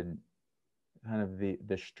impacted kind of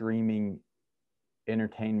the streaming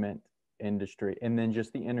entertainment industry, and then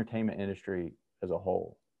just the entertainment industry as a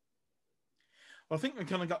whole? Well, I think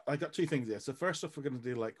I got two things here. So first off, we're going to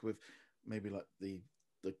do like with maybe like the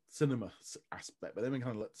cinema aspect, but then we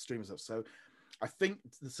kind of let the streaming stuff. So I think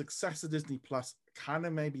the success of Disney Plus kind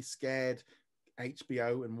of maybe scared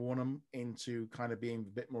HBO and Warner into kind of being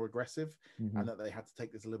a bit more aggressive, and that they had to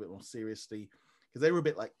take this a little bit more seriously, because they were a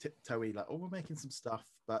bit like tiptoey, like, oh, we're making some stuff,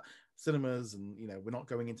 but cinemas, and, you know, we're not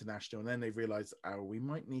going international. And then they realized, oh, we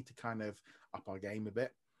might need to kind of up our game a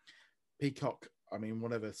bit. Peacock, I mean,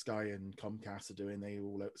 whatever Sky and Comcast are doing,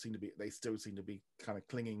 they still seem to be kind of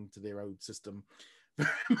clinging to their old system. Very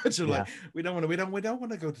much like, we don't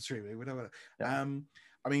want to go to streaming. We don't want to.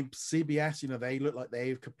 I mean, CBS, you know, they look like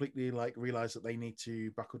they've completely like realized that they need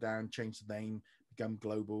to buckle down, change the name, become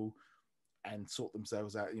global, and sort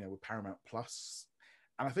themselves out, you know, with Paramount Plus.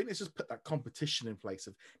 And I think it's just put that competition in place.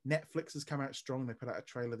 Of Netflix has come out strong. They put out a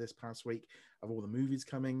trailer this past week of all the movies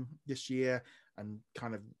coming this year, and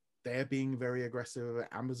kind of they're being very aggressive.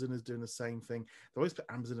 Amazon is doing the same thing. They always put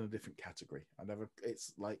Amazon in a different category.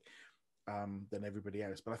 It's like than everybody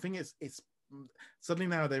else. But I think it's suddenly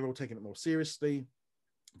now they're all taking it more seriously.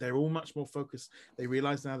 They're all much more focused. They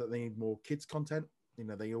realize now that they need more kids content. You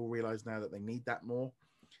know, they all realize now that they need that more,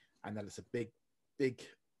 and that it's a big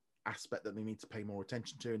aspect that they need to pay more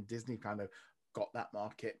attention to. And Disney kind of got that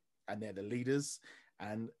market, and they're the leaders.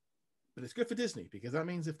 But it's good for Disney, because that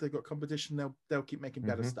means if they've got competition, they'll keep making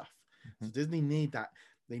better stuff. So Disney need that.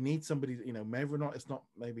 They need somebody, you know, maybe not, it's not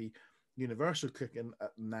maybe Universal cooking,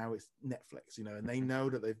 now it's Netflix, you know, and they know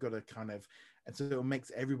that they've got to kind of, and so it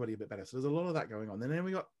makes everybody a bit better. So there's a lot of that going on. And then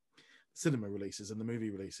we got cinema releases and the movie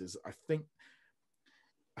releases. I think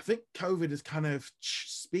COVID has kind of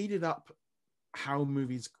speeded up how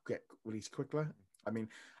movies get released quicker. I mean,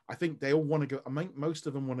 I think they all want to go. I mean, most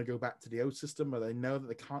of them want to go back to the old system, but they know that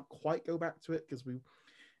they can't quite go back to it, because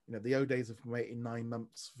the old days of waiting 9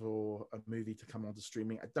 months for a movie to come onto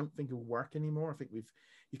streaming, I don't think it'll work anymore. I think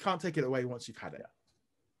you can't take it away once you've had it.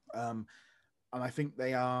 And I think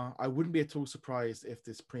I wouldn't be at all surprised if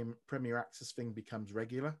this Premier Access thing becomes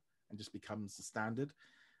regular and just becomes the standard.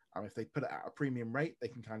 If they put it at a premium rate, they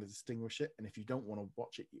can kind of distinguish it. And if you don't want to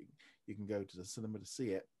watch it, you can go to the cinema to see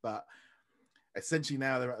it. But essentially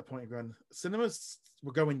now they're at the point of going, cinemas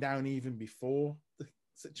were going down even before the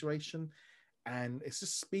situation. And it's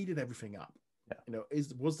just speeded everything up. Yeah.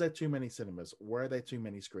 Was there too many cinemas? Were there too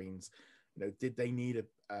many screens? Did they need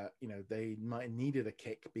they might have needed a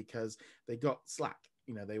kick because they got slack.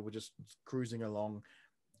 They were just cruising along,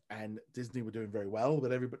 and Disney were doing very well.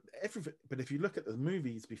 But but if you look at the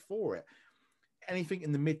movies before it, anything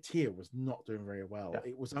in the mid tier was not doing very well.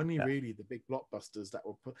 Yeah. It was only really the big blockbusters that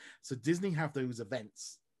were put. So Disney have those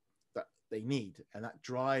events that they need, and that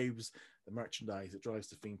drives the merchandise, it drives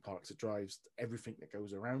the theme parks, it drives everything that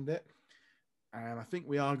goes around it. And I think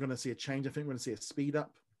we are going to see a change. I think we're going to see a speed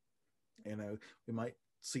up. We might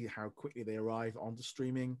see how quickly they arrive onto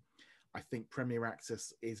streaming. I think Premier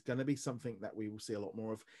Access is going to be something that we will see a lot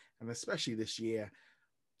more of, and especially this year.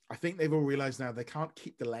 I think they've all realized now they can't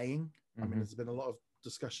keep delaying. I mean, there's been a lot of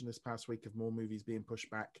discussion this past week of more movies being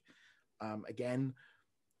pushed back again.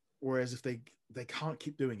 Whereas if they can't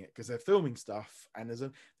keep doing it because they're filming stuff, and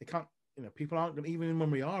they can't, people aren't going to, even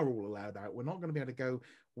when we are all allowed out, we're not going to be able to go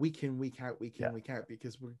week in, week out, week in, week out,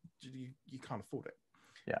 because you can't afford it.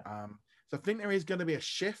 Yeah. So I think there is going to be a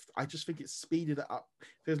shift. I just think it's speeded it up.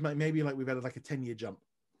 Feels like maybe like we've had like a 10-year jump.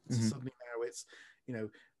 So suddenly now it's,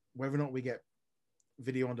 whether or not we get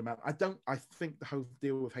video on demand. I think the whole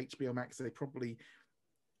deal with HBO Max,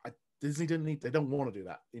 Disney they don't want to do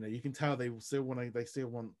that. You can tell they still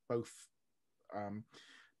want both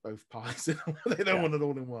parts. They don't want it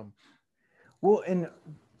all in one. Well, and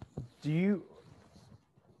do you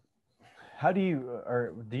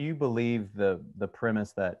believe the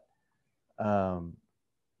premise that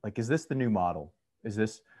is this the new model?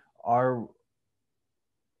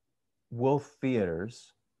 Will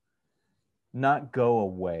theaters not go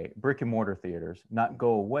away, brick and mortar theaters not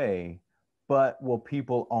go away, but will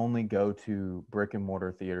people only go to brick and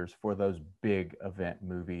mortar theaters for those big event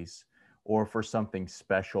movies or for something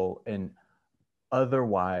special, and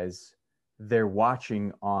otherwise they're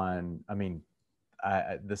watching on,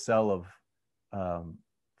 the sale of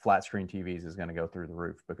flat screen TVs is going to go through the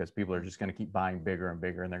roof because people are just going to keep buying bigger and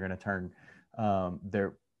bigger, and they're going to turn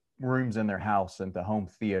their rooms in their house into home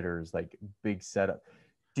theaters, like big setup.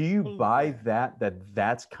 Do you buy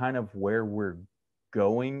that's kind of where we're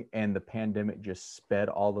going, and the pandemic just sped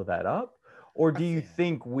all of that up? Or do you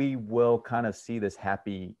think we will kind of see this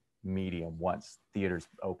happy medium once theaters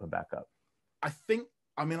open back up? I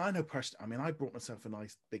know personally, I brought myself a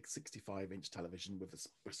nice big 65-inch television with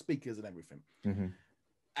speakers and everything.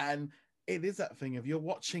 And it is that thing of you're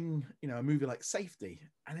watching, a movie like Safety,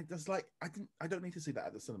 and it does I don't need to see that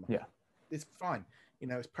at the cinema. Yeah. It's fine.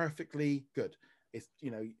 It's perfectly good. It's,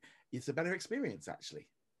 it's a better experience actually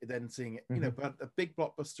than seeing it, but a big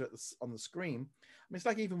blockbuster on the screen. It's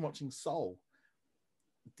like even watching Soul.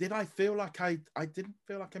 Did I feel like I didn't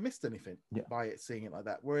feel like I missed anything by seeing it like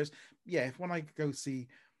that? Whereas, if when I go see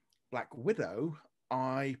Black Widow,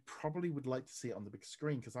 I probably would like to see it on the big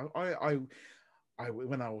screen, because I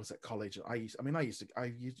when I was at college, I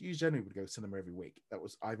generally would go cinema every week.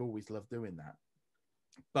 I've always loved doing that.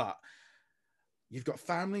 But you've got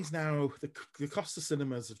families now. The cost of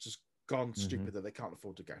cinemas have just gone stupid that they can't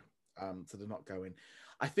afford to go. So they're not going.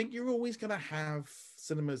 I think you're always going to have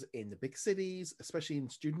cinemas in the big cities, especially in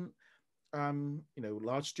student,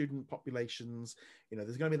 large student populations.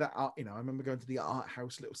 There's going to be that art. I remember going to the art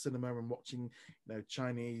house little cinema and watching,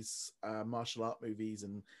 Chinese martial art movies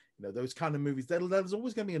and, those kind of movies. There's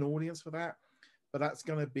always going to be an audience for that, but that's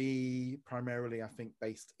going to be primarily, I think,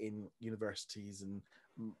 based in universities and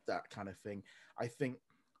that kind of thing. I think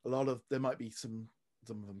there might be some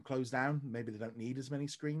of them closed down. Maybe they don't need as many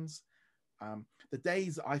screens. The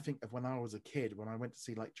days, I think, of when I was a kid, when I went to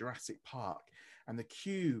see like Jurassic Park, and the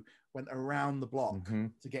queue went around the block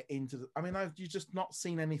to get into you've just not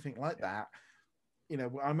seen anything like that.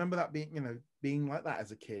 I remember that being like that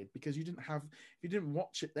as a kid, because if you didn't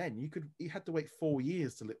watch it then, you had to wait 4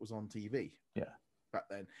 years till it was on TV. Yeah. Back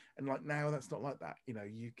then. And like now, that's not like that.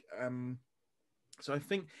 So I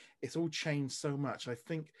think it's all changed so much. I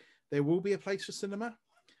think there will be a place for cinema.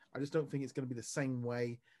 I just don't think it's going to be the same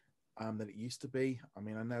way that it used to be. I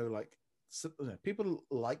know people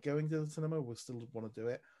like going to the cinema, will still want to do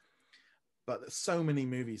it, but there's so many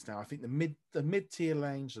movies now. I think the mid-tier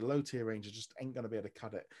range, the low-tier range, just ain't going to be able to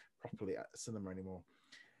cut it properly at the cinema anymore.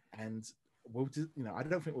 And I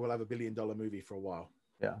don't think we'll have $1 billion movie for a while.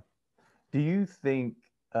 Yeah. Do you think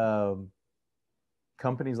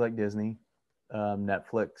companies like Disney,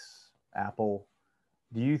 Netflix, Apple,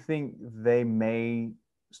 do you think they may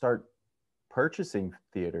start purchasing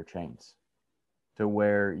theater chains to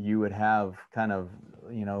where you would have kind of,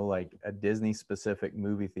 like a Disney specific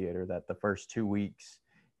movie theater that the first 2 weeks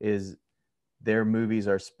is their movies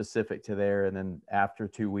are specific to there, and then after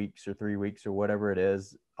 2 weeks or 3 weeks or whatever it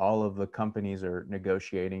is, all of the companies are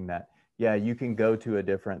negotiating that, yeah, you can go to a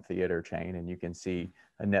different theater chain and you can see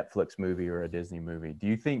a Netflix movie or a Disney movie. Do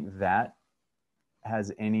you think that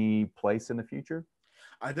has any place in the future?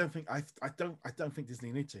 I don't think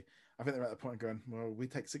Disney need to. I think they're at the point of going, well, we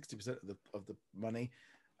take 60% of the money,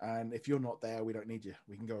 and if you're not there, we don't need you.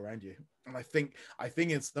 We can go around you. And I think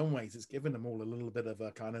in some ways it's given them all a little bit of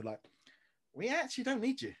a kind of like, we actually don't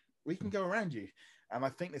need you. We can go around you. And I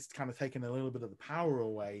think it's kind of taken a little bit of the power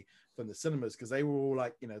away from the cinemas, because they were all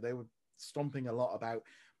like, they were stomping a lot about,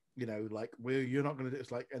 like, you're not going to do it.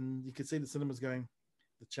 It's like, and you could see the cinemas going,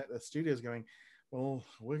 the studios going, well,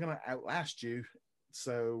 we're going to outlast you.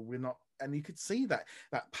 So we're not, and you could see that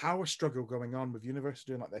power struggle going on with Universal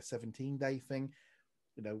doing like their 17-day thing.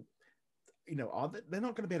 You know, they're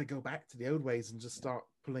not going to be able to go back to the old ways and just start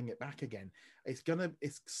pulling it back again. It's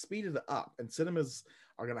speeded it up, and cinemas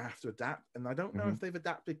are going to have to adapt. And I don't know if they've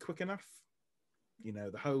adapted quick enough.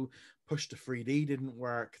 The whole push to 3D didn't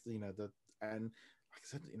work. And like I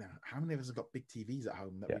said, how many of us have got big TVs at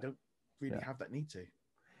home that we don't really have that need to?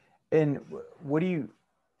 And what do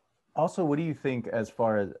you think, as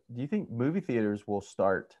far as, do you think movie theaters will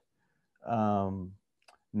start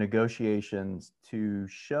negotiations to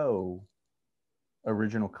show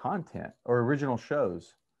original content or original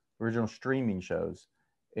streaming shows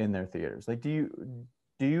in their theaters? Like, do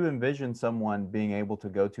you envision someone being able to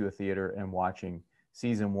go to a theater and watching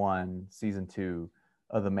season 1, season 2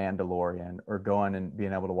 of The Mandalorian, or going and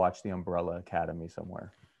being able to watch The Umbrella Academy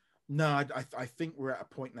somewhere? No, I think we're at a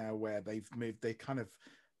point now where they've moved. They kind of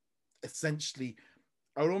essentially,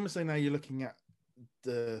 I would almost say now you're looking at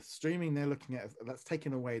the streaming. They're looking at that's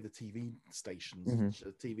taken away the TV stations,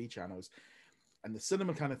 TV channels, and the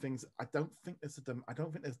cinema kind of things. I don't think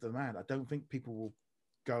there's demand. I don't think people will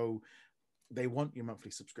go. They want your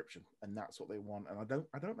monthly subscription, and that's what they want. And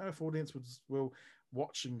I don't know if audience will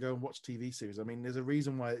watch and go and watch TV series. I mean, there's a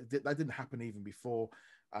reason why that didn't happen even before.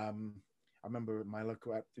 I remember my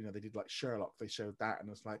local, they did like Sherlock. They showed that, and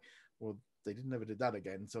it's like, well, they never did that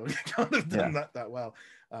again. So it can't have done that well.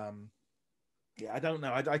 I don't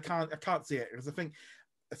know. I can't see it, because I think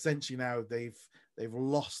essentially now they've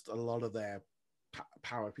lost a lot of their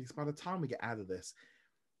power. Because by the time we get out of this,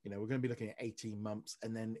 we're going to be looking at 18 months,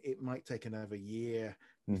 and then it might take another year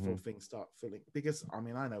before things start filling. Because I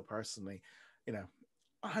mean, I know personally,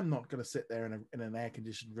 I'm not going to sit there in an air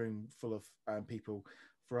conditioned room full of people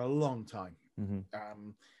for a long time.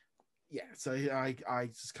 So I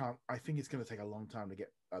just can't. I think it's going to take a long time to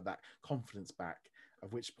get that confidence back.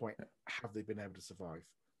 At which point have they been able to survive?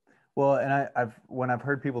 Well, and when I've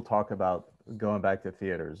heard people talk about going back to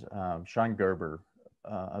theaters, Sean Gerber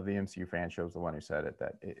of the MCU Fan Show is the one who said it,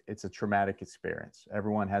 that it's a traumatic experience.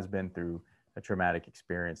 Everyone has been through a traumatic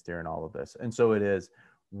experience during all of this, and so it is.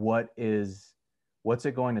 What's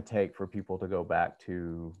it going to take for people to go back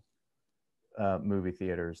to movie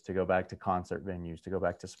theaters, to go back to concert venues, to go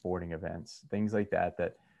back to sporting events, things like that,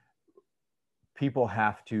 that people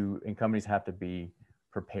have to, and companies have to be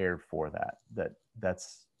prepared for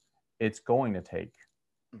it's going to take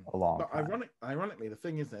a long time. Ironically, the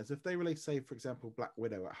thing is if they release, say, for example, Black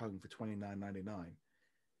Widow at home for $29.99,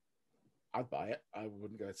 I'd buy it. I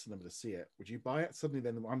wouldn't go to cinema to see it. Would you buy it? Suddenly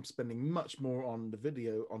then I'm spending much more on the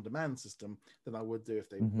video on demand system than I would do if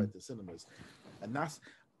they went to cinemas. And that's,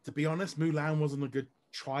 to be honest, Mulan wasn't a good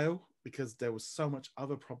trial, because there was so much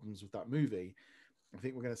other problems with that movie. I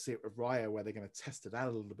think we're going to see it with Raya, where they're going to test it out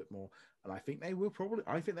a little bit more. And I think they will probably,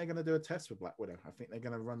 I think they're going to do a test with Black Widow. I think they're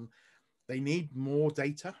going to they need more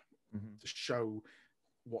data to show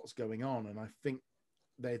what's going on. And I think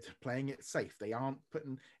they're playing it safe. They aren't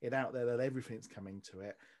putting it out there that everything's coming to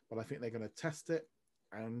it, but I think they're going to test it.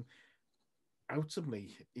 And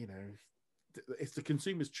ultimately, it's the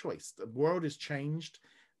consumer's choice. The world has changed.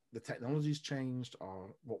 The technology's changed.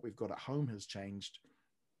 What we've got at home has changed.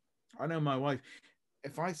 I know my wife,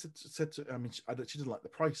 if I said to, I mean, she doesn't like the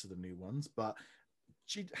price of the new ones, but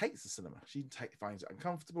she hates the cinema. She finds it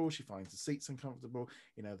uncomfortable. She finds the seats uncomfortable.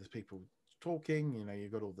 There's people talking.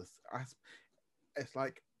 You've got all this. It's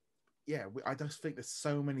like, I just think there's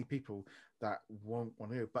so many people that won't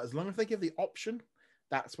want to. But as long as they give the option,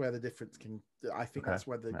 that's where the difference can. I think that's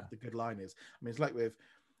where the good line is. I mean, it's like with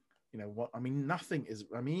You know what? I mean, nothing is.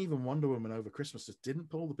 I mean, even Wonder Woman over Christmas just didn't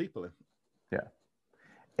pull the people in. Yeah.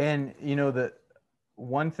 And you know, the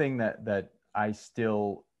one thing that I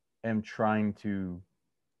still am trying to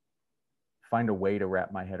find a way to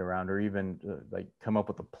wrap my head around, or even like come up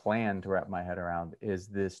with a plan to wrap my head around, is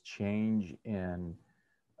this change in.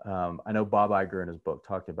 I know Bob Iger in his book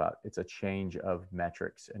talked about it's a change of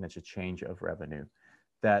metrics and it's a change of revenue.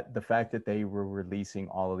 That the fact that they were releasing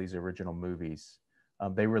all of these original movies,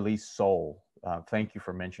 they released Soul. Thank you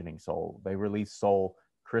for mentioning Soul. They released Soul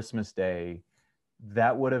Christmas Day.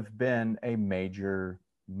 That would have been a major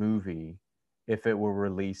movie if it were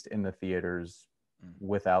released in the theaters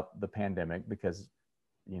without the pandemic, because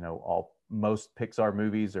you know most Pixar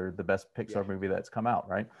movies are the best Pixar movie that's come out,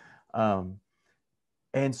 right?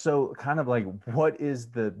 And so kind of like, what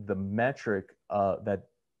is the metric that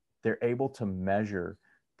they're able to measure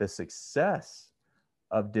the success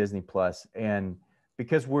of Disney Plus? And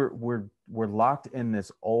because we're locked in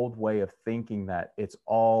this old way of thinking that it's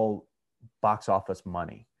all box office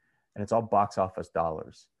money and it's all box office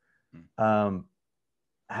dollars.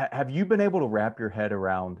 Have you been able to wrap your head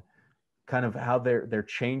around kind of how they're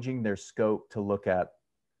changing their scope to look at,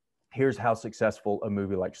 here's how successful a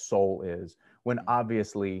movie like Soul is, when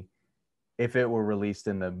obviously if it were released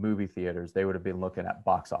in the movie theaters, they would have been looking at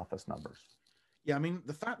box office numbers? Yeah, I mean,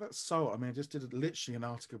 the fact that Soul, I mean, I just did literally an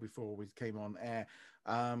article before we came on air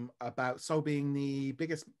about Soul being the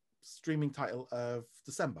biggest streaming title of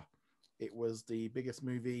December. It was the biggest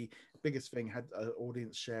movie, biggest thing, had an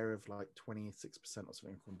audience share of like 26% or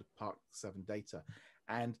something from the Park 7 data.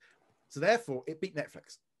 And so therefore it beat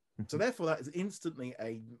Netflix. So therefore that is instantly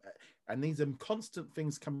and these are constant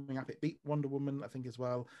things coming up. It beat Wonder Woman, I think, as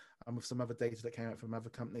well, with some other data that came out from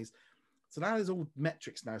other companies. So now there's all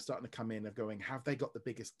metrics now starting to come in of going, have they got the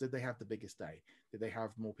biggest, did they have the biggest day? Did they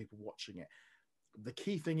have more people watching it? The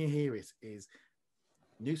key thing here is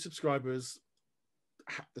new subscribers,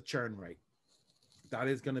 the churn rate. That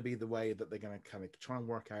is going to be the way that they're going to kind of try and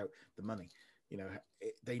work out the money. You know,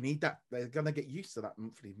 they need that. They're going to get used to that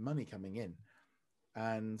monthly money coming in.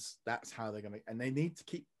 And that's how they're going to, and they need to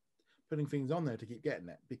keep putting things on there to keep getting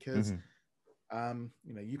it, because,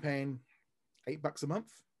 you know, you paying $8 a month.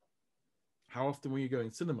 How often were you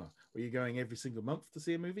going cinema? Were you going every single month to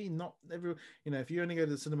see a movie? Not every, you know, if you only go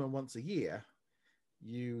to the cinema once a year,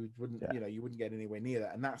 you wouldn't, you know, you wouldn't get anywhere near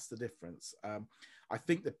that. And that's the difference. I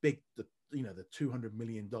think the $200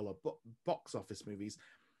 million box office movies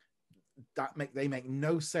they make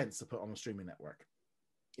no sense to put on a streaming network.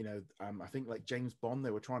 You know, I think like James Bond,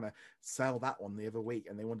 they were trying to sell that one the other week,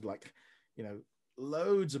 and they wanted like, you know,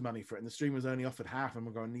 loads of money for it, and the streamers only offered half. And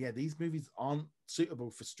we're going, yeah, these movies aren't suitable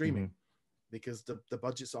for streaming because the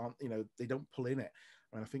budgets aren't, you know, they don't pull in it.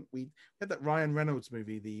 And I think we had that Ryan Reynolds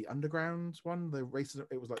movie, the Underground one, the race.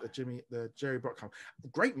 It was like the Jerry Bruckheimer,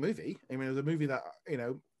 great movie. I mean, it was a movie that, you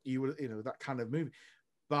know, that kind of movie,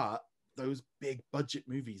 but those big budget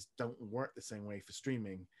movies don't work the same way for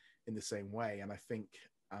streaming in the same way. And I think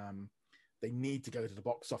they need to go to the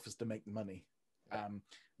box office to make the money.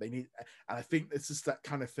 They need, and I think it's just that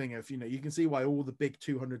kind of thing of, you know, you can see why all the big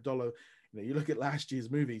 $200, you know, you look at last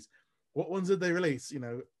year's movies. What ones did they release? You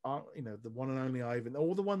know, the one and only Ivan,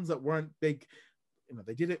 all the ones that weren't big. You know,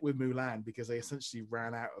 they did it with Mulan because they essentially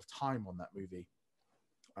ran out of time on that movie.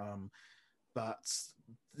 But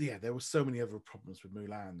yeah, there were so many other problems with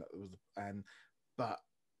Mulan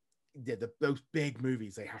those big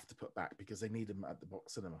movies they have to put back because they need them at the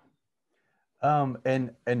box cinema.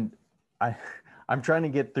 And I'm trying to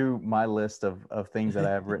get through my list of things that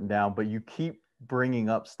I have written down, but you keep bringing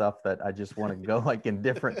up stuff that I just want to go like in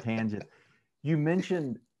different tangents. You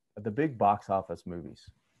mentioned the big box office movies,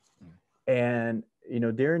 and you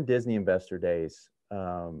know, during Disney Investor Days,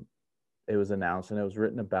 it was announced and it was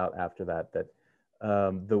written about after that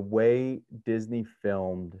the way Disney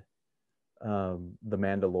filmed The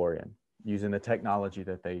Mandalorian using the technology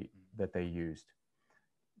that they used,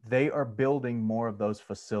 they are building more of those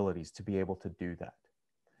facilities to be able to do that.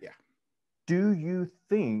 Yeah. Do you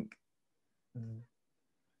think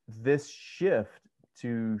this shift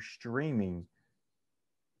to streaming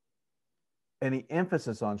and the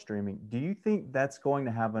emphasis on streaming, do you think that's going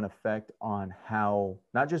to have an effect on how,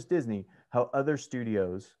 not just Disney, how other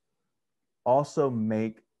studios also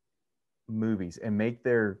make movies and make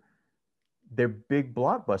their big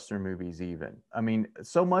blockbuster movies even? I mean,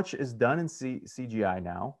 so much is done in CGI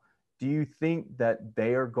now. Do you think that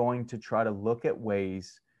they are going to try to look at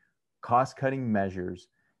ways, cost-cutting measures,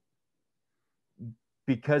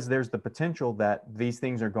 because there's the potential that these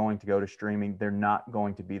things are going to go to streaming? They're not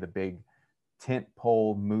going to be the big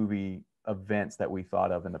tentpole movie events that we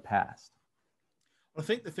thought of in the past. I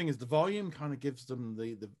think the thing is the volume kind of gives them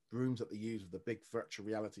the rooms that they use with the big virtual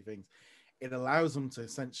reality things. It allows them to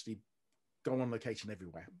essentially go on location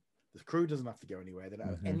everywhere. The crew doesn't have to go anywhere. They don't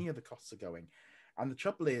have any of the costs of going. And the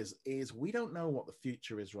trouble is we don't know what the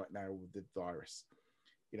future is right now with the virus.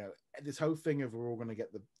 You know, this whole thing of we're all going to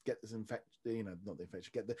get this infection, you know, not the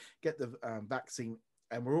infection, get the vaccine,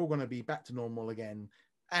 and we're all going to be back to normal again,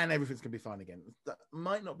 and everything's going to be fine again. That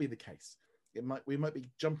might not be the case. We might be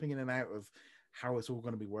jumping in and out of how it's all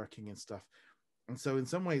going to be working and stuff. And so in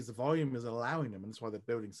some ways the volume is allowing them, and that's why they're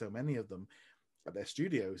building so many of them at their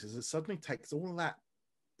studios, is it suddenly takes all of that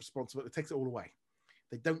responsibility, it takes it all away.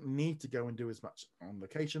 They don't need to go and do as much on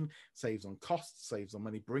location, saves on costs, saves on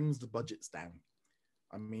money, brings the budgets down.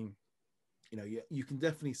 I mean, you know, you can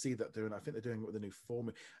definitely see that doing. I think they're doing it with the new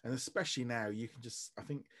format, and especially now, you can just. I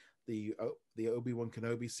think the Obi-Wan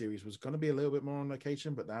Kenobi series was going to be a little bit more on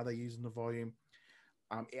location, but now they're using the volume.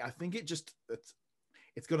 I think it's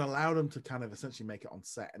going to allow them to kind of essentially make it on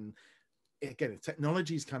set, and again,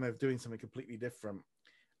 technology is kind of doing something completely different,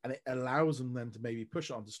 and it allows them then to maybe push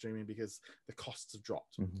it onto streaming because the costs have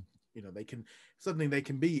dropped. You know, they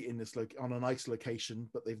can be in this on a nice location,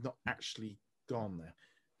 but they've not actually gone there.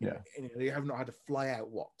 You know, they have not had to fly out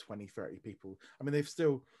 20, 30 people. I mean, they've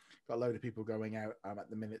still got a load of people going out at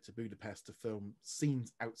the minute to Budapest to film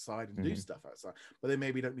scenes outside and do stuff outside, but they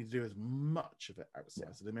maybe don't need to do as much of it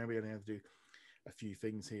outside. So they maybe only have to do a few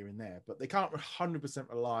things here and there, but they can't 100%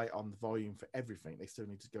 rely on the volume for everything. They still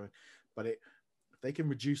need to go, but if they can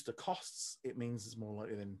reduce the costs, it means it's more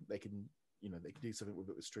likely then they can do something with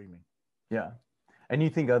it with streaming. Yeah. And you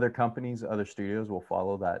think other companies, other studios will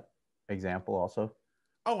follow that example also?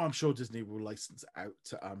 Oh, I'm sure Disney will license out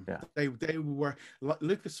to they were like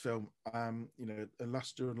Lucasfilm, you know, and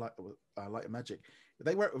last year Light of Magic,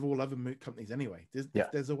 they work with all other companies anyway. If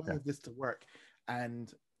there's a way of this to work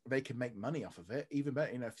and they can make money off of it, even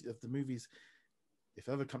better. You know, if the movies, if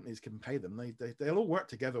other companies can pay them, they'll all work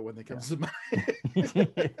together when it comes to money.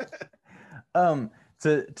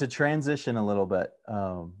 To transition a little bit,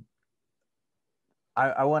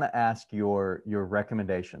 I want to ask your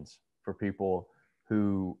recommendations for people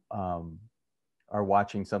who are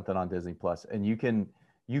watching something on Disney Plus, and you can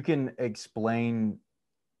explain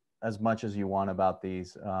as much as you want about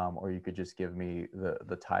these, or you could just give me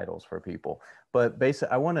the titles for people. But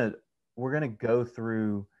basically, we're gonna go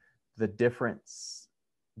through the different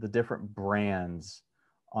brands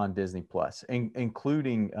on Disney Plus,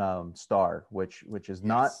 including Star, which is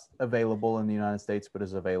not available in the United States, but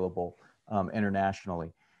is available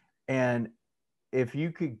internationally. And if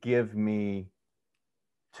you could give me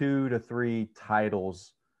 2 to 3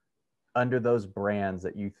 titles under those brands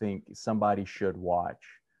that you think somebody should watch.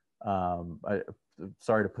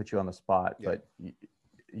 Sorry to put you on the spot, but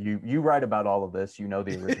you write about all of this. You know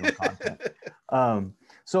the original content.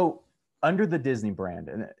 So under the Disney brand,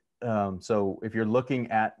 and so if you're looking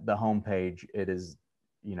at the homepage, it is,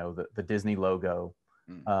 you know, the Disney logo.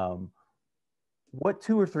 What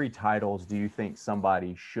 2 or 3 titles do you think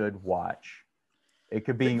somebody should watch? It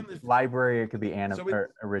could be library, it could be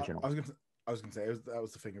original. I was going to say that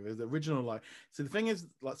was the thing. It was the original library. So the thing is,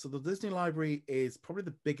 so the Disney library is probably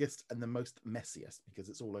the biggest and the most messiest because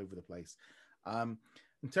it's all over the place.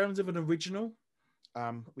 In terms of an original,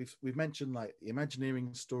 we've mentioned like the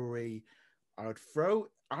Imagineering story. I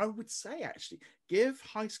would say actually give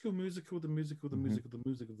High School Musical, the musical,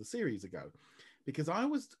 the series a go, because I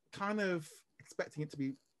was kind of expecting it to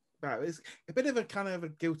be. It's a bit of a kind of a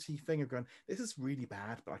guilty thing of going, this is really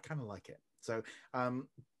bad, but I kind of like it. So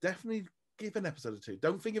definitely give an episode or 2.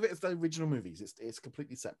 Don't think of it as the original movies. It's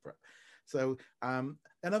completely separate. So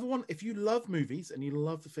another one, if you love movies and you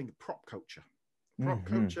love the thing of prop culture,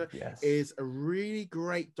 Culture is a really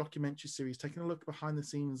great documentary series, taking a look behind the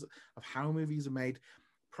scenes of how movies are made.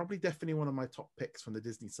 Probably definitely one of my top picks from the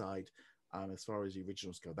Disney side as far as the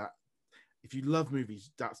originals go. That if you love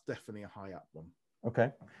movies, that's definitely a high up one.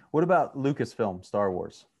 Okay. What about Lucasfilm, Star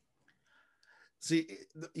Wars? See,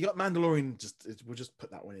 you got Mandalorian. We'll just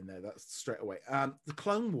put that one in there. That's straight away. The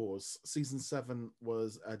Clone Wars season 7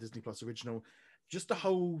 was a Disney Plus original. Just the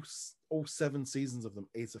all 7 seasons of them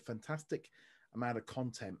is a fantastic amount of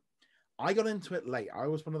content. I got into it late. I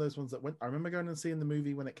was one of those ones that I remember going and seeing the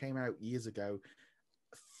movie when it came out years ago.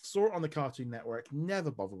 Saw it on the Cartoon Network.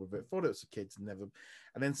 Never bothered with it. Thought it was for kids. Never.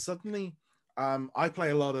 And then suddenly. I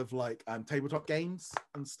play a lot of like tabletop games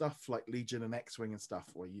and stuff like Legion and X-Wing and stuff.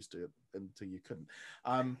 Well, I used to until you couldn't.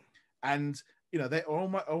 And you know,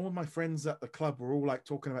 all my friends at the club were all like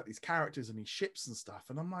talking about these characters and these ships and stuff.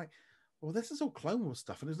 And I'm like, well, this is all Clone Wars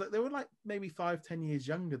stuff. And it's like they were like maybe 5-10 years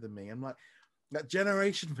younger than me. I'm like, that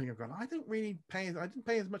generation thing. I've gone, I didn't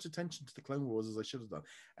pay as much attention to the Clone Wars as I should have done,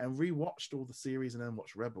 and rewatched all the series and then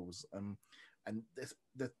watched Rebels. And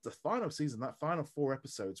the final season, that final 4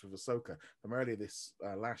 episodes with Ahsoka from earlier this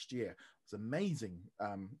last year, was amazing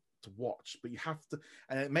to watch. But you have to,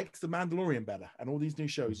 and it makes the Mandalorian better, and all these new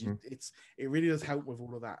shows. It really does help with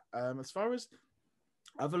all of that. As far as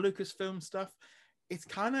other Lucasfilm stuff, it's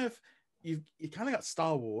kind of you kind of got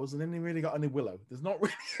Star Wars, and then you really got only Willow. There's not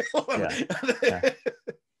really a lot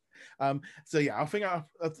of so yeah, I think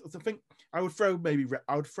I would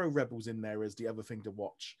throw Rebels in there as the other thing to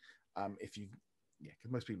watch. If you,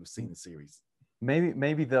 because most people have seen the series.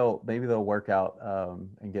 Maybe they'll work out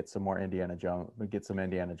and get some more Indiana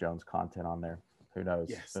Jones content on there. Who knows?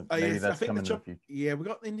 Yes, maybe that's coming in the future. Yeah, we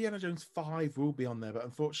got Indiana Jones 5 will be on there, but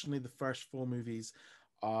unfortunately, the first 4 movies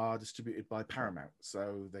are distributed by Paramount,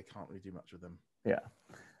 so they can't really do much with them. Yeah.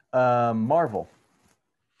 Marvel.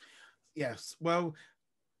 Yes. Well,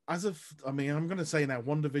 I'm going to say now,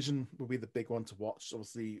 WandaVision will be the big one to watch.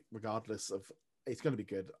 Obviously, regardless of, it's going to be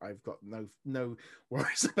good. I've got no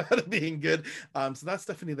worries about it being good. So that's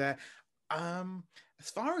definitely there. As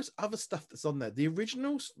far as other stuff that's on there, the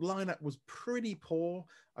original lineup was pretty poor.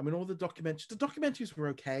 I mean, all the documentaries were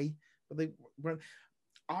okay, but they weren't.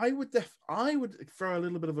 I would throw a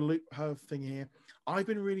little bit of a loophole thing here. I've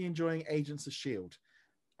been really enjoying Agents of S.H.I.E.L.D.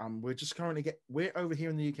 We're just currently we're over here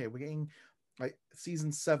in the UK. We're getting like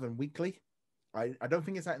season 7 weekly. I don't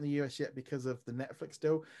think it's out in the US yet because of the Netflix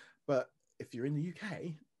deal, but if you're in the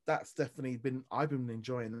UK, that's definitely I've been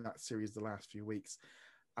enjoying that series the last few weeks.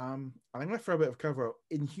 And I'm going to throw a bit of cover out.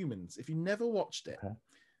 Inhumans. If you never watched it,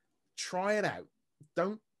 try it out.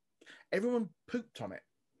 Everyone pooped on it.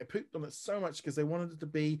 It pooped on it so much because they wanted it to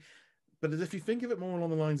be, but if you think of it more along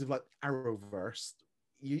the lines of like Arrowverse,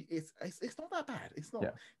 it's not that bad. It's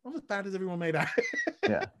not as bad as everyone made out.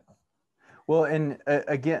 Yeah. Well, and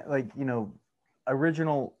again, like,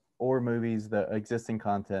 original or movies, the existing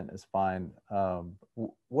content is fine.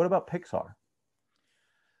 What about Pixar?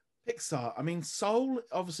 Pixar, I mean, Soul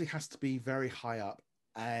obviously has to be very high up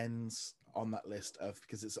and on that list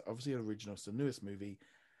because it's obviously an original, it's the newest movie.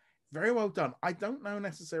 Very well done. I don't know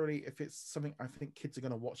necessarily if it's something I think kids are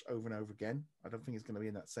going to watch over and over again. I don't think it's going to be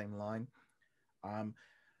in that same line.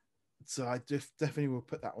 So I definitely will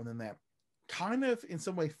put that one in there. Kind of in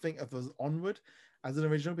some way think of Onward as an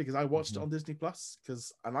original because I watched it on Disney Plus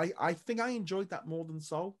and I think I enjoyed that more than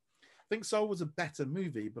Soul. I think Soul was a better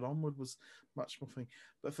movie, but Onward was much more thing.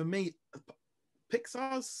 But for me,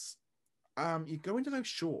 Pixar's you go into those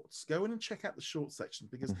shorts, go in and check out the short section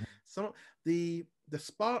because some of the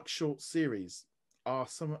Spark short series are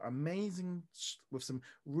some amazing with some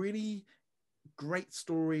really great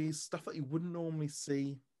stories, stuff that you wouldn't normally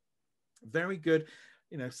see. Very good.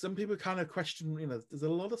 Some people kind of question, there's a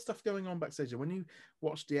lot of stuff going on backstage. And when you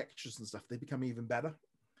watch the extras and stuff, they become even better.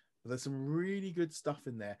 But there's some really good stuff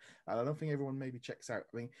in there. And I don't think everyone maybe checks out.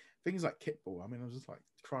 I mean, things like Kitball, I was just like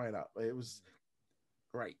crying up. It was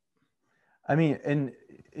great. I mean, and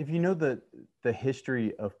if you know the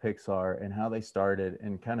history of Pixar and how they started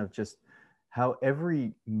and kind of just how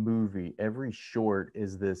every movie, every short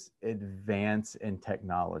is this advance in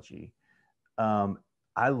technology.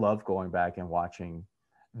 I love going back and watching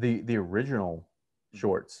the original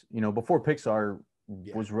shorts, before Pixar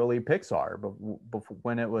was really Pixar, but before,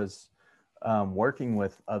 when it was working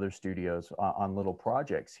with other studios on little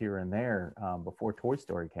projects here and there before Toy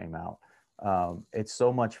Story came out. It's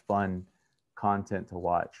so much fun content to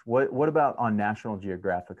watch. What about on National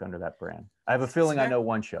Geographic under that brand? I have a feeling I know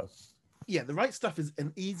one show. Yeah, The Right Stuff is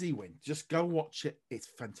an easy win. Just go watch it. It's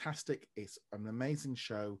fantastic. It's an amazing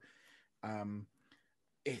show.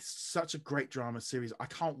 It's such a great drama series. I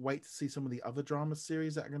can't wait to see some of the other drama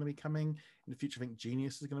series that are going to be coming in the future. I think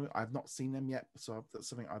Genius is going to be, I've not seen them yet, so that's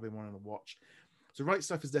something I've been wanting to watch. So Right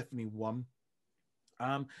Stuff is definitely one.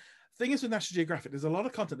 Thing is with National Geographic, there's a lot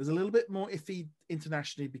of content. There's a little bit more iffy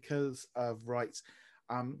internationally because of rights.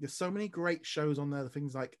 There's so many great shows on there.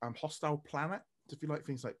 Things like Hostile Planet. If you like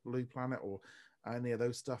things like Blue Planet or any of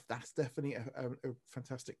those stuff, that's definitely a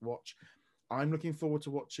fantastic watch. I'm looking forward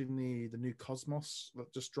to watching the new Cosmos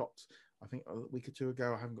that just dropped, I think a week or two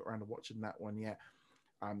ago. I haven't got around to watching that one yet.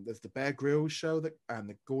 There's the Bear Grylls show and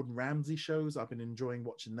the Gordon Ramsay shows. I've been enjoying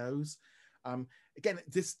watching those. Again,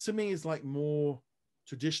 this to me is like more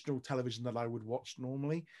traditional television that I would watch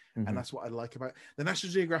normally, and that's what I like about it. The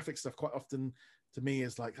National Geographic stuff. Quite often, to me,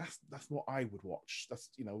 is like that's what I would watch. That's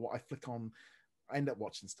what I flick on. I end up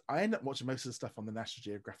watching most of the stuff on the National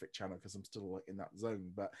Geographic channel because I'm still like in that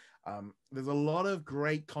zone. But there's a lot of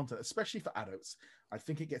great content, especially for adults. I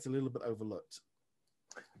think it gets a little bit overlooked.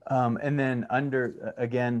 And then under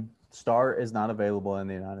again, Star is not available in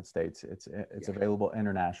the United States. It's Yeah. available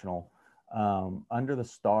international, under the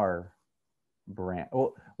Star brand.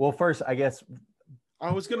 Well, first, I guess. To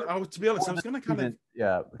be honest, I was gonna kind of,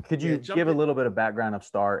 Yeah. Could you jump give a in. little bit of background of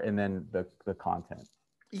Star and then the content?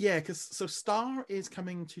 Yeah, because so Star is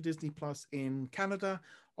coming to Disney Plus in Canada,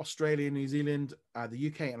 Australia, New Zealand, the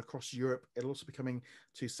UK, and across Europe. It'll also be coming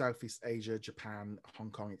to Southeast Asia, Japan, Hong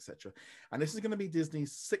Kong, etc. And this is going to be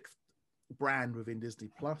Disney's sixth brand within Disney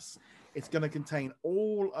Plus. It's going to contain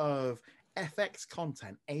all of FX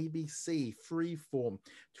content, ABC, Freeform,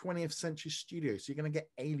 20th Century Studios. So you're going to get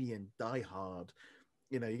Alien, Die Hard.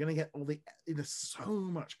 You're going to get all the, so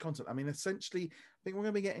much content. I mean, essentially, I think we're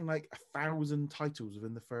going to be getting like 1,000 titles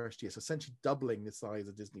within the first year. So essentially doubling the size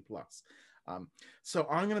of Disney Plus. So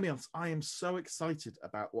I'm going to be honest, I am so excited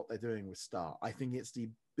about what they're doing with Star. I think it's the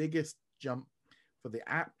biggest jump for the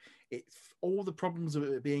app. It's all the problems of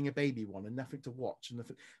it being a baby one and nothing to watch. And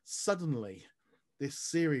nothing. Suddenly,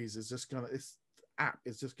 this app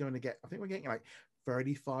is just going to get, I think we're getting like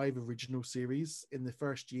 35 original series in the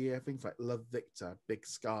first year. Things like Love Victor, Big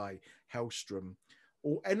Sky, Hellstrom,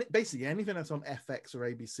 and basically anything that's on FX or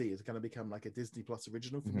ABC is going to become like a Disney Plus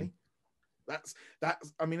original for me. That's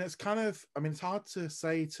I mean, it's kind of, I mean, it's hard to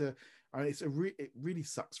say to, I mean, it really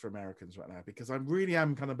sucks for Americans right now, because I really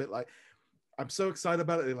am kind of a bit like, I'm so excited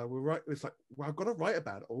about it. Like, we're right. It's like, well, I've got to write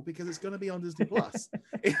about it all because it's going to be on Disney Plus.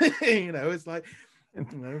 It's like,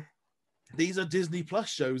 these are Disney Plus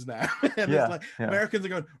shows now. And it's like, Americans are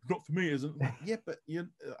going, not for me, isn't it? Yeah, but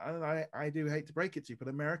I do hate to break it to you, but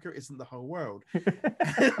America isn't the whole world.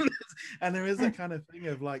 And there is that kind of thing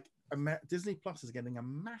of like, Disney Plus is getting a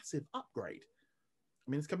massive upgrade.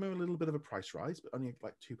 I mean, it's coming with a little bit of a price rise, but only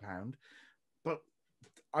like £2. But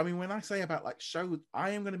I mean, when I say about like shows,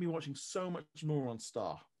 I am going to be watching so much more on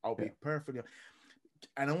Star. I'll be perfectly,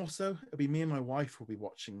 and also it'll be me and my wife will be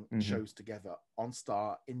watching shows together on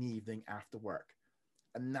Star in the evening after work.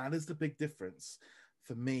 And that is the big difference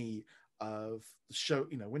for me of the show.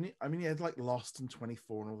 You had like Lost and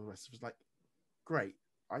 24 and all the rest. It was like, great.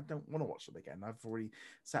 I don't want to watch them again. I've already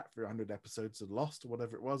sat through 100 episodes of Lost or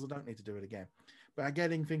whatever it was. I don't need to do it again. But I'm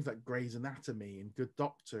getting things like Grey's Anatomy and Good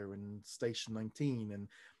Doctor and Station 19 and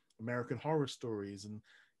American Horror Stories. And,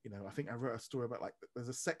 I think I wrote a story about like, there's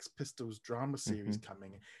a Sex Pistols drama series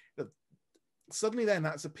coming. Suddenly then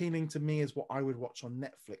that's appealing to me as what I would watch on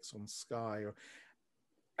Netflix, on Sky.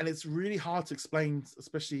 And it's really hard to explain,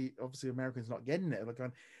 especially obviously Americans not getting it. Like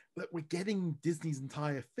going, look, we're getting Disney's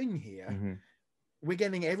entire thing here. We're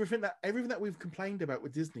getting everything that we've complained about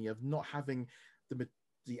with Disney of not having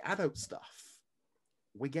the adult stuff.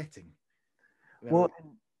 We're getting. Well,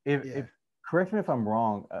 if correct me if I'm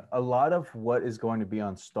wrong, a lot of what is going to be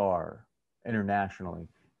on Star internationally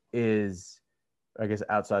is, I guess,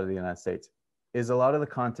 outside of the United States, is a lot of the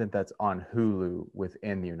content that's on Hulu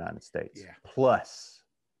within the United States, plus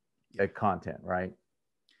content, right?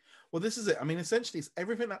 Well, this is it. I mean, essentially, it's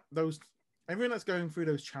everything that's going through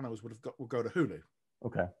those channels will go to Hulu.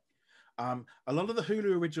 Okay. A lot of the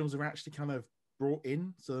Hulu originals are actually kind of brought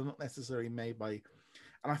in, so they're not necessarily made by,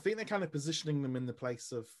 and I think they're kind of positioning them in the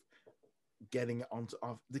place of getting it onto,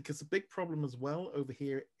 because the big problem as well over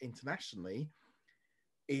here internationally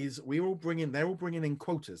is they're all bringing in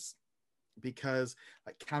quotas, because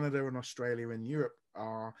like Canada and Australia and Europe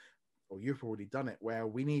you've already done it, where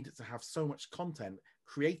we need to have so much content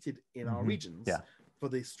created in our regions for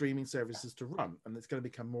the streaming services to run, and it's going to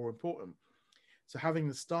become more important. So having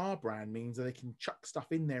the Star brand means that they can chuck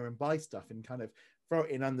stuff in there and buy stuff and kind of throw it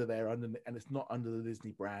in under there, and it's not under the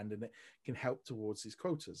Disney brand, and it can help towards these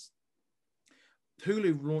quotas.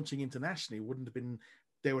 Hulu launching internationally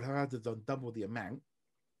they would have had to done double the amount,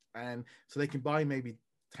 and so they can buy maybe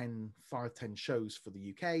 10 shows for the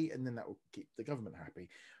UK, and then that will keep the government happy.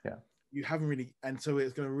 You haven't really, and so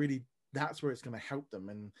it's going to really, that's where it's going to help them.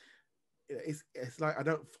 And it's like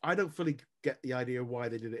I don't fully get the idea why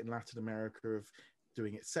they did it in Latin America of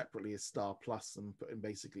doing it separately as Star Plus and putting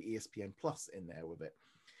basically ESPN Plus in there with it.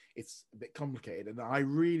 It's a bit complicated, and I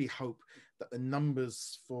really hope that the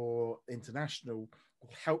numbers for international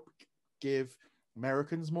will help give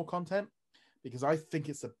Americans more content, because I think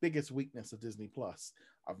it's the biggest weakness of Disney Plus,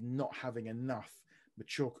 of not having enough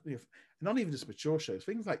mature, not even just mature shows,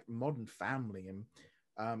 things like Modern Family and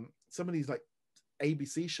some of these like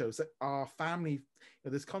ABC shows that are family.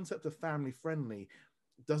 This concept of family friendly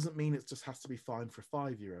doesn't mean it just has to be fine for a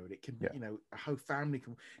 5-year-old. It can, a whole family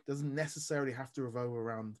doesn't necessarily have to revolve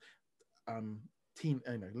around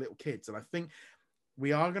little kids. And I think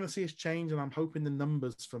we are going to see a change, and I'm hoping the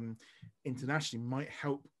numbers from internationally might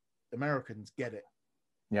help Americans get it.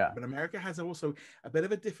 Yeah. But America has also a bit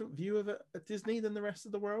of a different view of it at Disney than the rest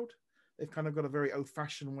of the world. They've kind of got a very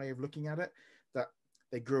old-fashioned way of looking at it that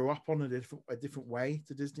they grew up on a different way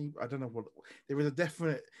to Disney. I don't know what there is a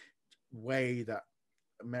definite way that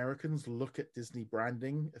Americans look at Disney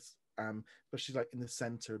branding, especially like in the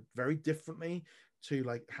center, very differently to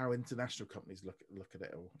like how international companies look at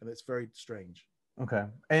it all, and it's very strange. Okay.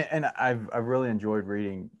 And I've really enjoyed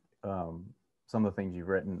reading some of the things you've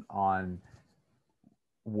written on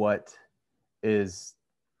what is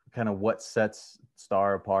kind of what sets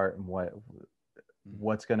Star apart and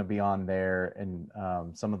what's going to be on there, and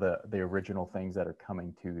some of the original things that are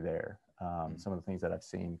coming to there. Some of the things that I've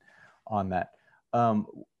seen on that.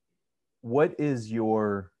 What is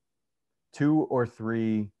your 2 or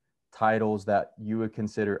 3 titles that you would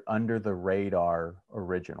consider under the radar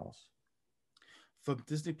originals From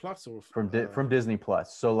Disney Plus or from Disney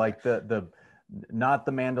Plus? So like the not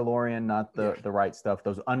the Mandalorian, not the right stuff,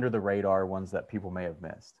 those under the radar ones that people may have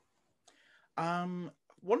missed.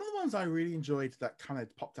 One of the ones I really enjoyed that kind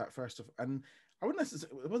of popped out first of, and I wouldn't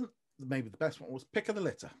necessarily, it wasn't maybe the best one, was Pick of the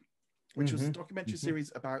Litter, which was a documentary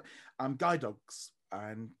series about guide dogs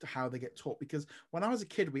and how they get taught. Because when I was a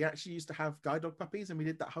kid, we actually used to have guide dog puppies, and we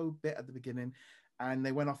did that whole bit at the beginning, and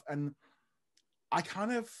they went off, and I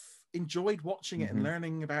kind of enjoyed watching it and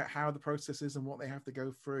learning about how the process is and what they have to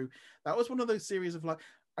go through. That was one of those series of like,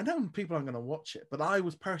 I know people aren't going to watch it, but I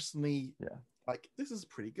was personally like, this is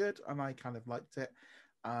pretty good, and I kind of liked it.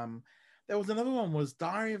 There was another one, was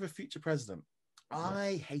Diary of a Future President.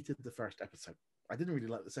 I hated the first episode. I didn't really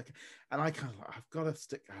like the second, and I kind of like, I've got to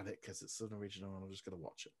stick at it because it's an original, and I'm just going to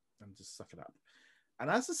watch it and just suck it up. And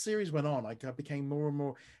as the series went on, I became more and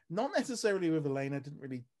more, not necessarily with Elena, didn't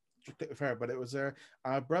really click with her, but it was her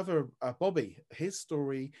brother Bobby, his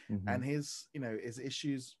story and his, you know, his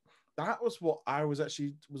issues. That was what I was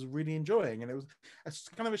really enjoying, and it was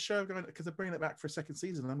kind of a show going, because they're bringing it back for a second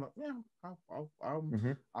season, and I'm like, yeah,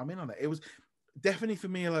 I'm in on it. It was definitely for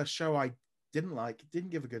me a show I didn't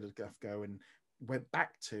give a good enough go, and went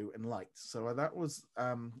back to and liked. So that was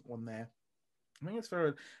one there. I think it's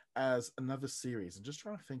fair as another series. I'm just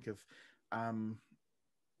trying to think of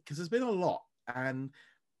because there's been a lot, and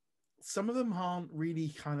some of them aren't really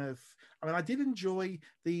kind of, I mean, I did enjoy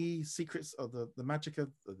the Secrets of the Magic of,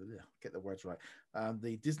 get the words right,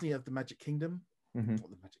 the Disney of the Magic Kingdom,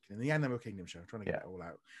 the Animal Kingdom show. I'm trying to get it all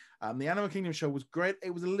out. The Animal Kingdom show was great.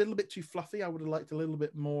 It was a little bit too fluffy. I would have liked a little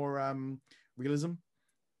bit more realism.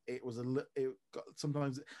 It was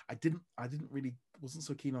sometimes I wasn't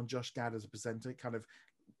so keen on Josh Gad as a presenter. It kind of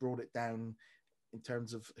brought it down in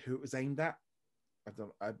terms of who it was aimed at.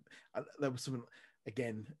 There was something.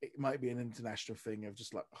 Again, it might be an international thing of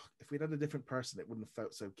just like, if we'd had a different person, it wouldn't have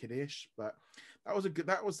felt so kiddish. But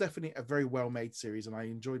that was definitely a very well made series, and I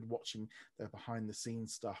enjoyed watching the behind the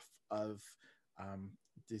scenes stuff of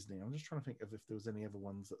Disney. I'm just trying to think of if there was any other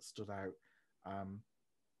ones that stood out.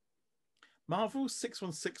 Marvel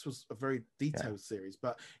 616 was a very detailed series,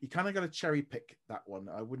 but you kind of got to cherry pick that one.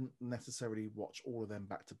 I wouldn't necessarily watch all of them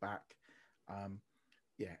back to back. And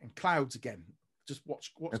Clouds again. Just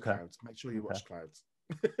watch Clouds. Make sure you watch Clouds.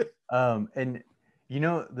 And you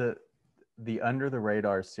know, the Under the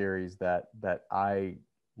Radar series that I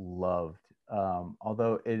loved,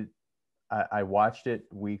 although I watched it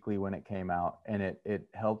weekly when it came out, and it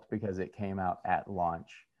helped because it came out at launch,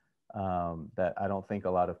 that I don't think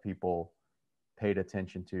a lot of people paid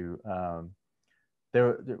attention to.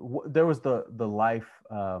 There was the Life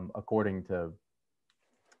according to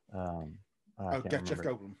Jeff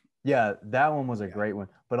Goldblum. Yeah, that one was a great one.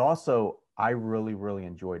 But also, I really, really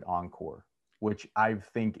enjoyed Encore, which I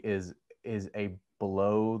think is a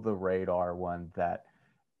below the radar one that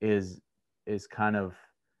is kind of,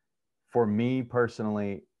 for me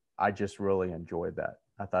personally, I just really enjoyed that.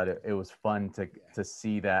 I thought it was fun to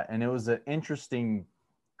see that, and it was an interesting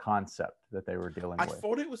concept that they were dealing with. I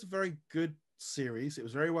thought it was a very good series. It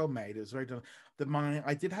was very well made. It was very done.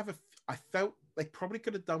 I felt they probably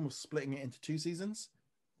could have done with splitting it into 2 seasons.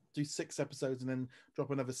 Do 6 episodes and then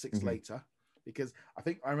drop another 6 later, because I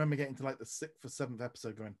think I remember getting to like the 6th or 7th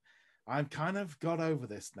episode going, I've kind of got over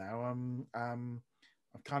this now.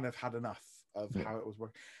 I've kind of had enough of how it was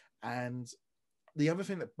working. And the other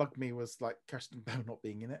thing that bugged me was like Kirsten Bell not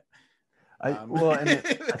being in it. I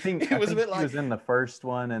think it was a bit like, he was in the first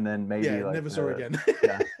one, and then maybe never saw her again.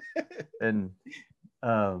 And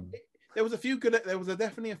there was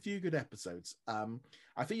definitely a few good episodes.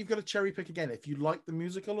 I think you've got to cherry pick again if you like the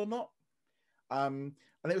musical or not. And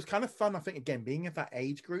it was kind of fun, I think, again, being at that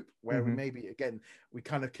age group where we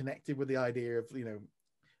kind of connected with the idea of, you know,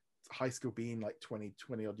 high school being like 20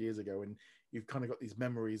 odd years ago, and you've kind of got these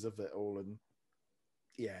memories of it all. And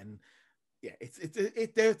yeah, and yeah,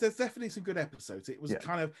 there's definitely some good episodes. It was Yeah.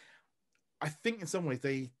 kind of, I think in some ways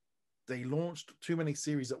they launched too many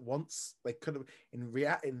series at once. They could have,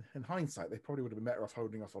 in hindsight, they probably would have been better off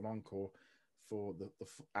holding off on Encore for the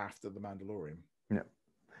after the Mandalorian. Yeah.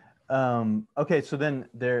 Okay, so then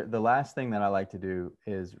the last thing that I like to do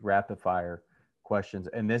is rapid fire questions,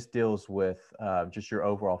 and this deals with just your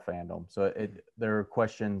overall fandom. So there are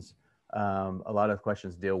questions. A lot of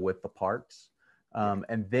questions deal with the parks,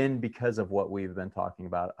 and then because of what we've been talking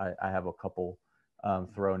about, I have a couple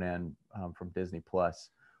thrown in from Disney Plus.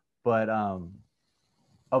 But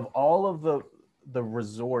of all of the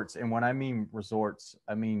resorts, and when I mean resorts,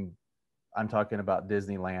 I mean I'm talking about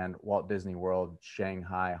Disneyland, Walt Disney World,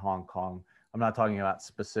 Shanghai, Hong Kong. I'm not talking about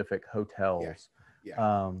specific hotels.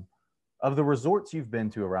 Yeah. Of the resorts you've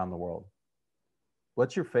been to around the world,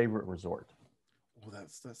 what's your favorite resort? Oh,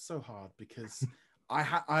 that's so hard because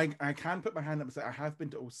I can put my hand up and say I have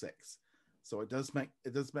been to all six, so it does make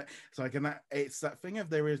so I can. It's that thing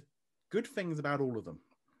of there is good things about all of them.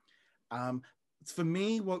 For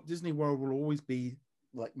me, Walt Disney World will always be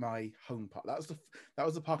like my home park. That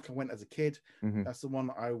was the park I went as a kid. Mm-hmm. That's the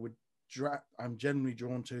one I'm generally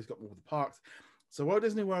drawn to. It's got more of the parks. So Walt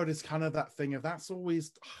Disney World is kind of that thing of that's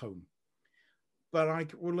always home. But I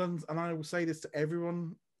will say this to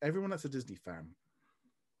everyone that's a Disney fan,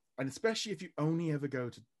 and especially if you only ever go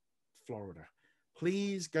to Florida,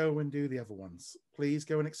 please go and do the other ones. Please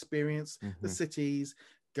go and experience the cities.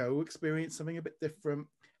 Go experience something a bit different.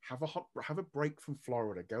 Have a break from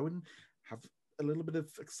Florida. Go and have a little bit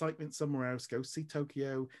of excitement somewhere else. Go see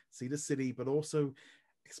Tokyo, see the city, but also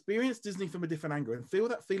experience Disney from a different angle and feel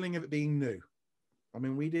that feeling of it being new. I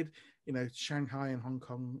mean, we did, Shanghai and Hong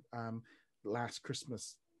Kong last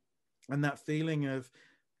Christmas, and that feeling of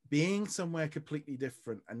being somewhere completely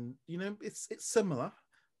different. And it's similar,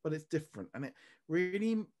 but it's different, and it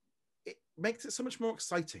really makes it so much more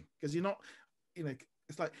exciting because you're not,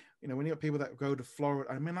 it's like when you got people that go to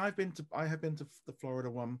Florida. I mean, I have been to the Florida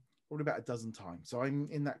one probably about a dozen times, so I'm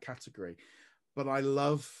in that category. But I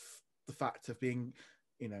love the fact of being,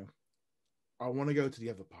 I want to go to the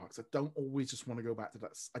other parks. I don't always just want to go back to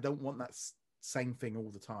that. I don't want that same thing all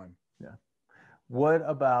the time. Yeah. What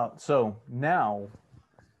about, so now,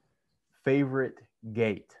 favorite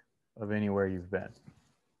gate of anywhere you've been?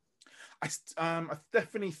 I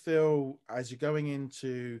definitely feel as you're going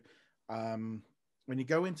into, when you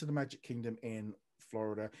go into the Magic Kingdom in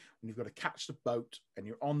Florida, when you've got to catch the boat and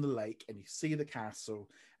you're on the lake and you see the castle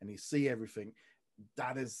and you see everything,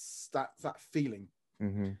 that feeling.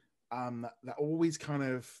 Mm-hmm. That always kind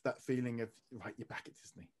of that feeling of right, you're back at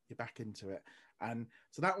Disney, you're back into it, and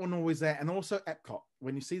so that one always there. And also Epcot,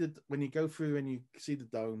 when you go through and you see the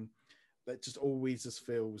dome, that just always just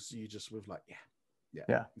feels you just with like yeah.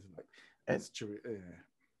 Like, it's true.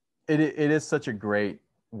 Yeah. It is such a great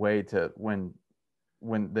way to when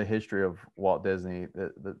the history of Walt Disney,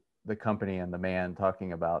 the company and the man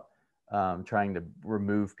talking about trying to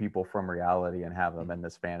remove people from reality and have them in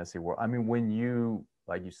this fantasy world. I mean, when you,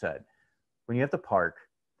 like you said, when you have to park,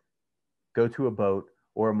 go to a boat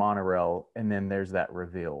or a monorail, and then there's that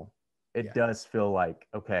reveal, it does feel like,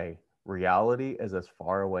 okay, reality is as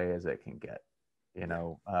far away as it can get,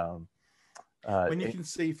 when you can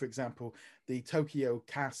see, for example, the Tokyo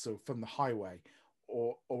castle from the highway,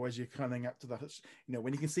 or as you're coming up to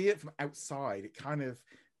when you can see it from outside, it kind of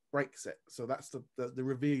breaks it. So that's the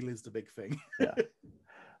reveal is the big thing. Yeah.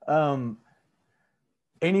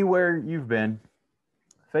 Anywhere you've been,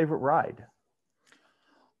 favorite ride?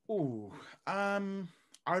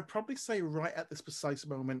 I'd probably say right at this precise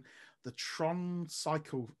moment, the Tron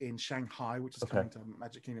Cycle in Shanghai, which is coming to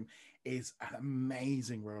Magic Kingdom, is an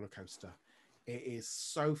amazing roller coaster. It is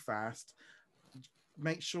so fast.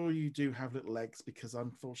 Make sure you do have little legs because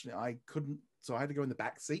unfortunately I couldn't, so I had to go in the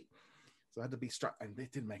back seat. So I had to be strapped, and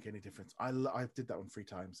it didn't make any difference. I did that one 3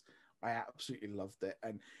 times. I absolutely loved it,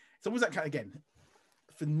 and it's always that kind of, again.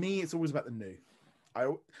 For me, it's always about the new.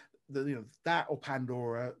 That or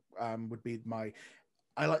Pandora would be my.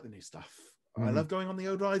 I like the new stuff. Mm-hmm. I love going on the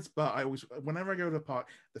old rides, but whenever I go to a park,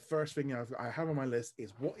 the first thing I have on my list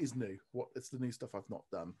is what is new. What is the new stuff I've not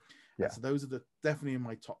done? Yeah. So those are definitely in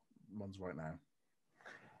my top ones right now.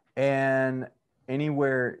 And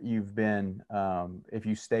anywhere you've been, if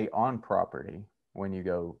you stay on property when you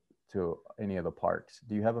go to any of the parks,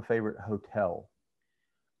 do you have a favorite hotel?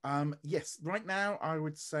 Yes, right now I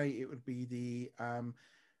would say it would be the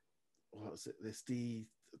what was it?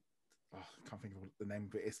 I can't think of the name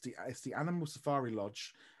of it. It's the Animal Safari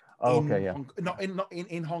Lodge.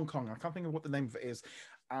 In Hong Kong. I can't think of what the name of it is.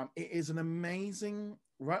 It is an amazing,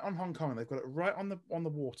 right on Hong Kong. They've got it right on the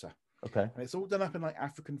water. Okay. And it's all done up in like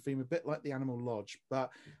African theme, a bit like the Animal Lodge, but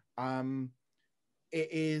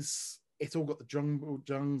it's all got the jungle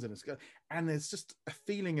jungs, and it's just a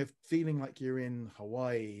feeling of feeling like you're in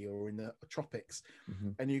Hawaii or in the tropics. Mm-hmm.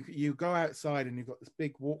 And you go outside and you've got this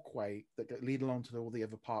big walkway that lead along to all the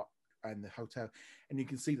other park and the hotel, and you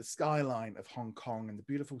can see the skyline of Hong Kong and the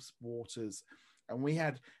beautiful waters. And we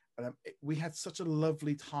had such a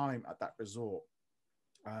lovely time at that resort.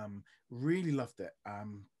 Really loved it.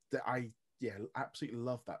 Absolutely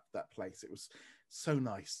loved that place. It was so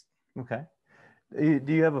nice. Okay. Do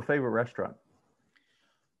you have a favorite restaurant?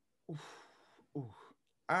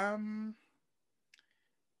 I'm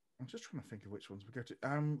just trying to think of which ones we go to.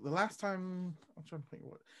 The last time I'm trying to think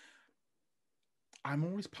what I'm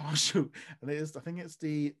always partial, and I think it's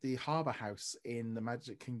the Harbour House in the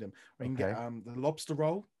Magic Kingdom where you can get the lobster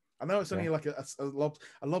roll. I know it's only like a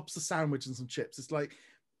lobster sandwich and some chips. It's like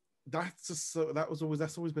that's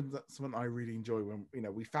always been something I really enjoy. When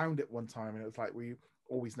we found it one time, and it was like we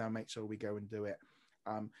always now make sure we go and do it.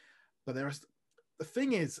 But the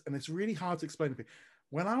thing is, and it's really hard to explain to people.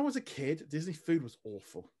 When I was a kid, Disney food was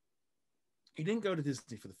awful. You didn't go to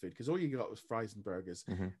Disney for the food because all you got was fries and burgers.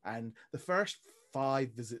 Mm-hmm. And the first 5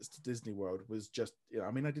 visits to Disney World was just,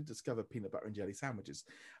 I did discover peanut butter and jelly sandwiches,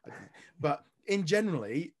 but in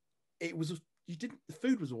generally, the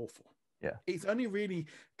food was awful. Yeah. It's only really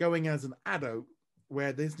going as an adult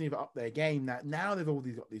where Disney have upped their game. Now they've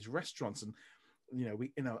got these restaurants, and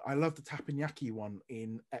I love the teppanyaki one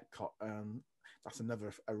in Epcot. That's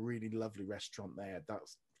a really lovely restaurant there.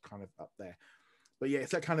 That's kind of up there. But yeah,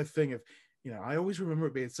 it's that kind of thing of, I always remember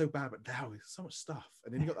it being so bad, but now there's so much stuff.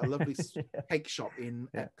 And then you got that lovely cake shop in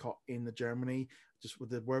Epcot in the Germany, just with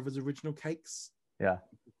the Werther's Original Cakes. Yeah.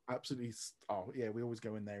 Absolutely. Oh yeah, we always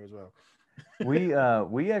go in there as well.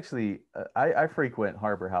 we actually I frequent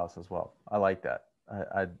Harbor House as well. I like that.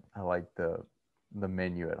 I like the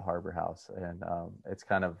menu at Harbor House, and it's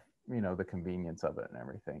kind of the convenience of it and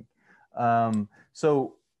everything.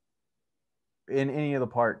 So in any of the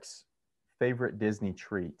parks, favorite Disney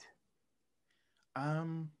treat?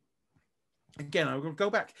 Again, I'm going to go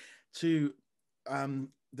back to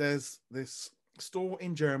there's this store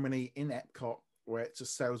in Germany in Epcot where it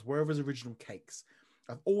just sells Werther's Original Cakes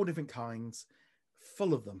of all different kinds,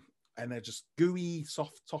 full of them, and they're just gooey,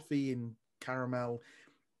 soft toffee and caramel,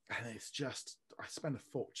 and it's just, I spend a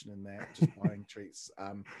fortune in there just buying treats.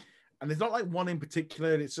 And there's not like one in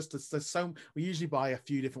particular. It's just there's so we usually buy a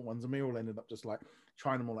few different ones, and we all ended up just like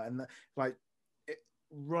trying them all. And like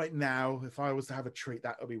right now, if I was to have a treat,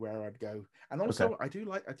 that would be where I'd go. And also, I do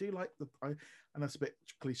like and that's a bit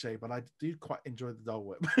cliche, but I do quite enjoy the Dole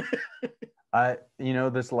Whip.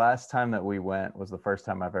 This last time that we went was the first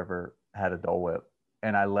time I've ever had a Dole Whip,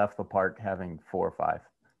 and I left the park having 4 or 5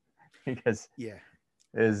 because it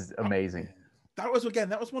is amazing. That was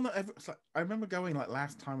one that I remember going like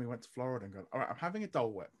last time we went to Florida and going, all right, I'm having a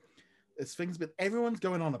Dole Whip. This thing's been, everyone's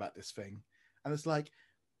going on about this thing, and it's like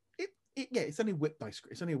it's only whipped ice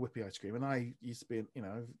cream. It's only a whippy ice cream, and I used to be,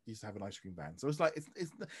 used to have an ice cream van, so it's like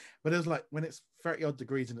but it was like when it's 30 odd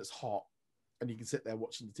degrees and it's hot, and you can sit there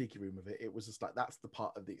watching the tiki room of it. It was just like that's the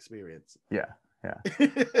part of the experience. Yeah.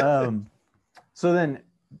 So then,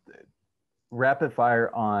 rapid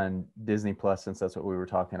fire on Disney Plus, since that's what we were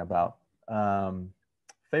talking about.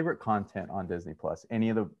 Favorite content on Disney Plus? Any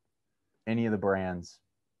of the brands'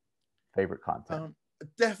 favorite content?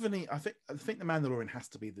 Definitely, I think The Mandalorian has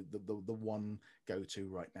to be the one go-to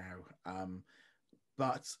right now.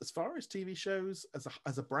 But as far as TV shows,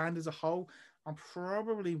 as a brand as a whole, I'm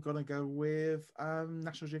probably gonna go with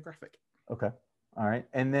National Geographic. Okay, all right,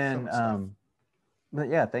 and then but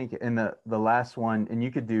yeah, thank you. And the last one, and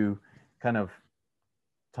you could do kind of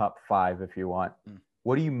top 5 if you want.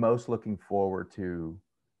 What are you most looking forward to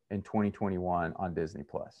in 2021 on Disney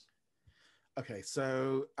Plus? Okay,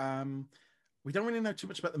 so we don't really know too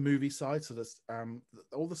much about the movie side, so there's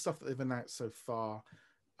all the stuff that they've announced so far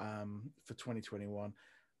for 2021.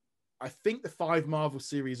 I think the 5 Marvel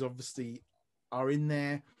series obviously are in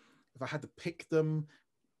there. If I had to pick them,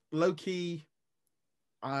 Loki,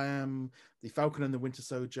 the Falcon and the Winter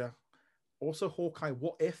Soldier, also Hawkeye.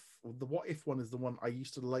 What If? The What If one is the one I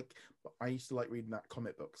used to like. I used to like reading that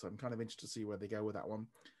comic book, so I'm kind of interested to see where they go with that one.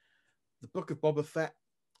 The Book of Boba Fett.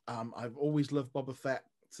 I've always loved Boba Fett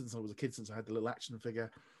since I was a kid, since I had the little action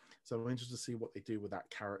figure. So I'm interested to see what they do with that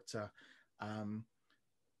character. And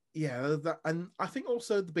I think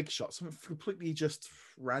also The Big Shot, something completely just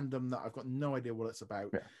random that I've got no idea what it's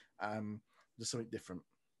about. Just something different.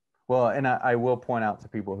 Well, and I will point out to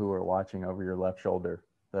people who are watching over your left shoulder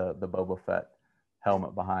the Boba Fett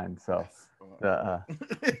helmet behind. So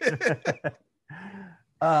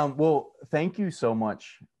Well, thank you so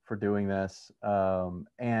much for doing this.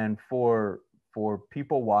 And for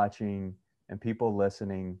people watching and people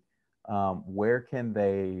listening, where can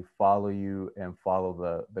they follow you and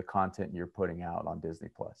follow the content you're putting out on Disney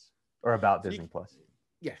Plus or about Disney Plus?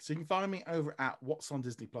 Yeah, so you can find me over at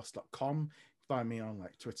whatsondisneyplus.com. Find me on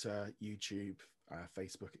like Twitter, YouTube,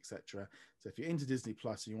 Facebook, etc. So if you're into Disney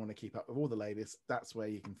Plus and you want to keep up with all the latest, that's where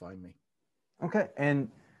you can find me. Okay. And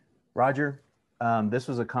Roger, this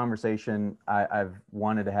was a conversation I've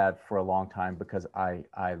wanted to have for a long time because I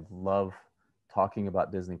love talking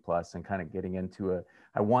about Disney Plus and kind of getting into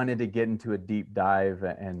I wanted to get into a deep dive.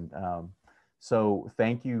 And so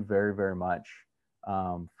thank you very, very much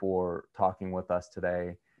for talking with us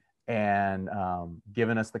today and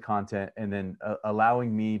giving us the content and then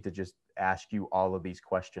allowing me to just ask you all of these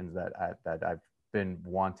questions that I've been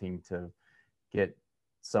wanting to get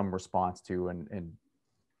some response to, and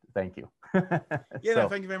thank you. Yeah, no,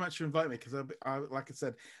 thank you very much for inviting me, because I like I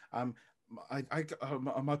said,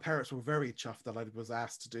 my parents were very chuffed that I was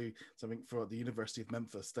asked to do something for the University of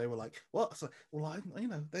Memphis. They were like, "What?" So, well,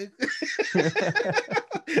 they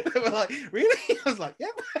were like, "Really?" I was like,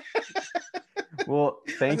 "Yep." Well,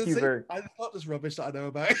 thank you very. I thought this rubbish that I know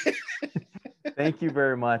about. Thank you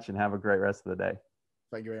very much, and have a great rest of the day.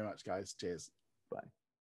 Thank you very much, guys. Cheers. Bye.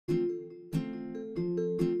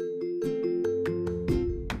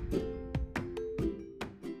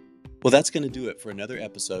 Well, that's going to do it for another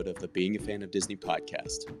episode of the Being a Fan of Disney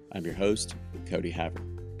podcast. I'm your host, Cody Havert.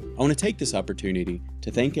 I want to take this opportunity to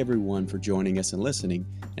thank everyone for joining us and listening,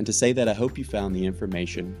 and to say that I hope you found the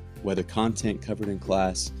information, whether content covered in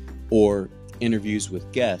class or interviews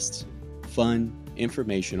with guests, fun,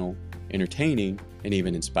 informational, entertaining, and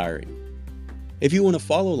even inspiring. If you want to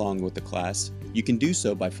follow along with the class, you can do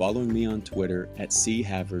so by following me on Twitter at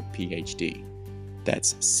CHavardPhD.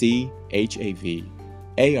 That's CHAVARD-PhD,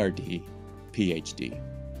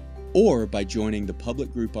 or by joining the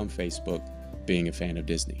public group on Facebook, Being a Fan of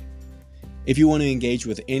Disney. If you want to engage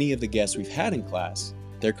with any of the guests we've had in class,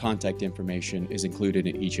 their contact information is included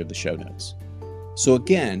in each of the show notes. So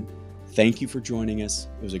again, thank you for joining us.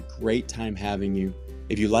 It was a great time having you.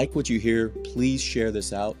 If you like what you hear, please share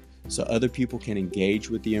this out so other people can engage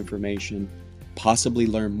with the information, possibly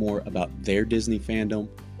learn more about their Disney fandom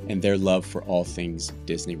and their love for all things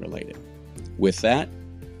Disney related. With that,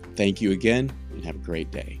 thank you again, and have a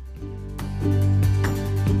great day.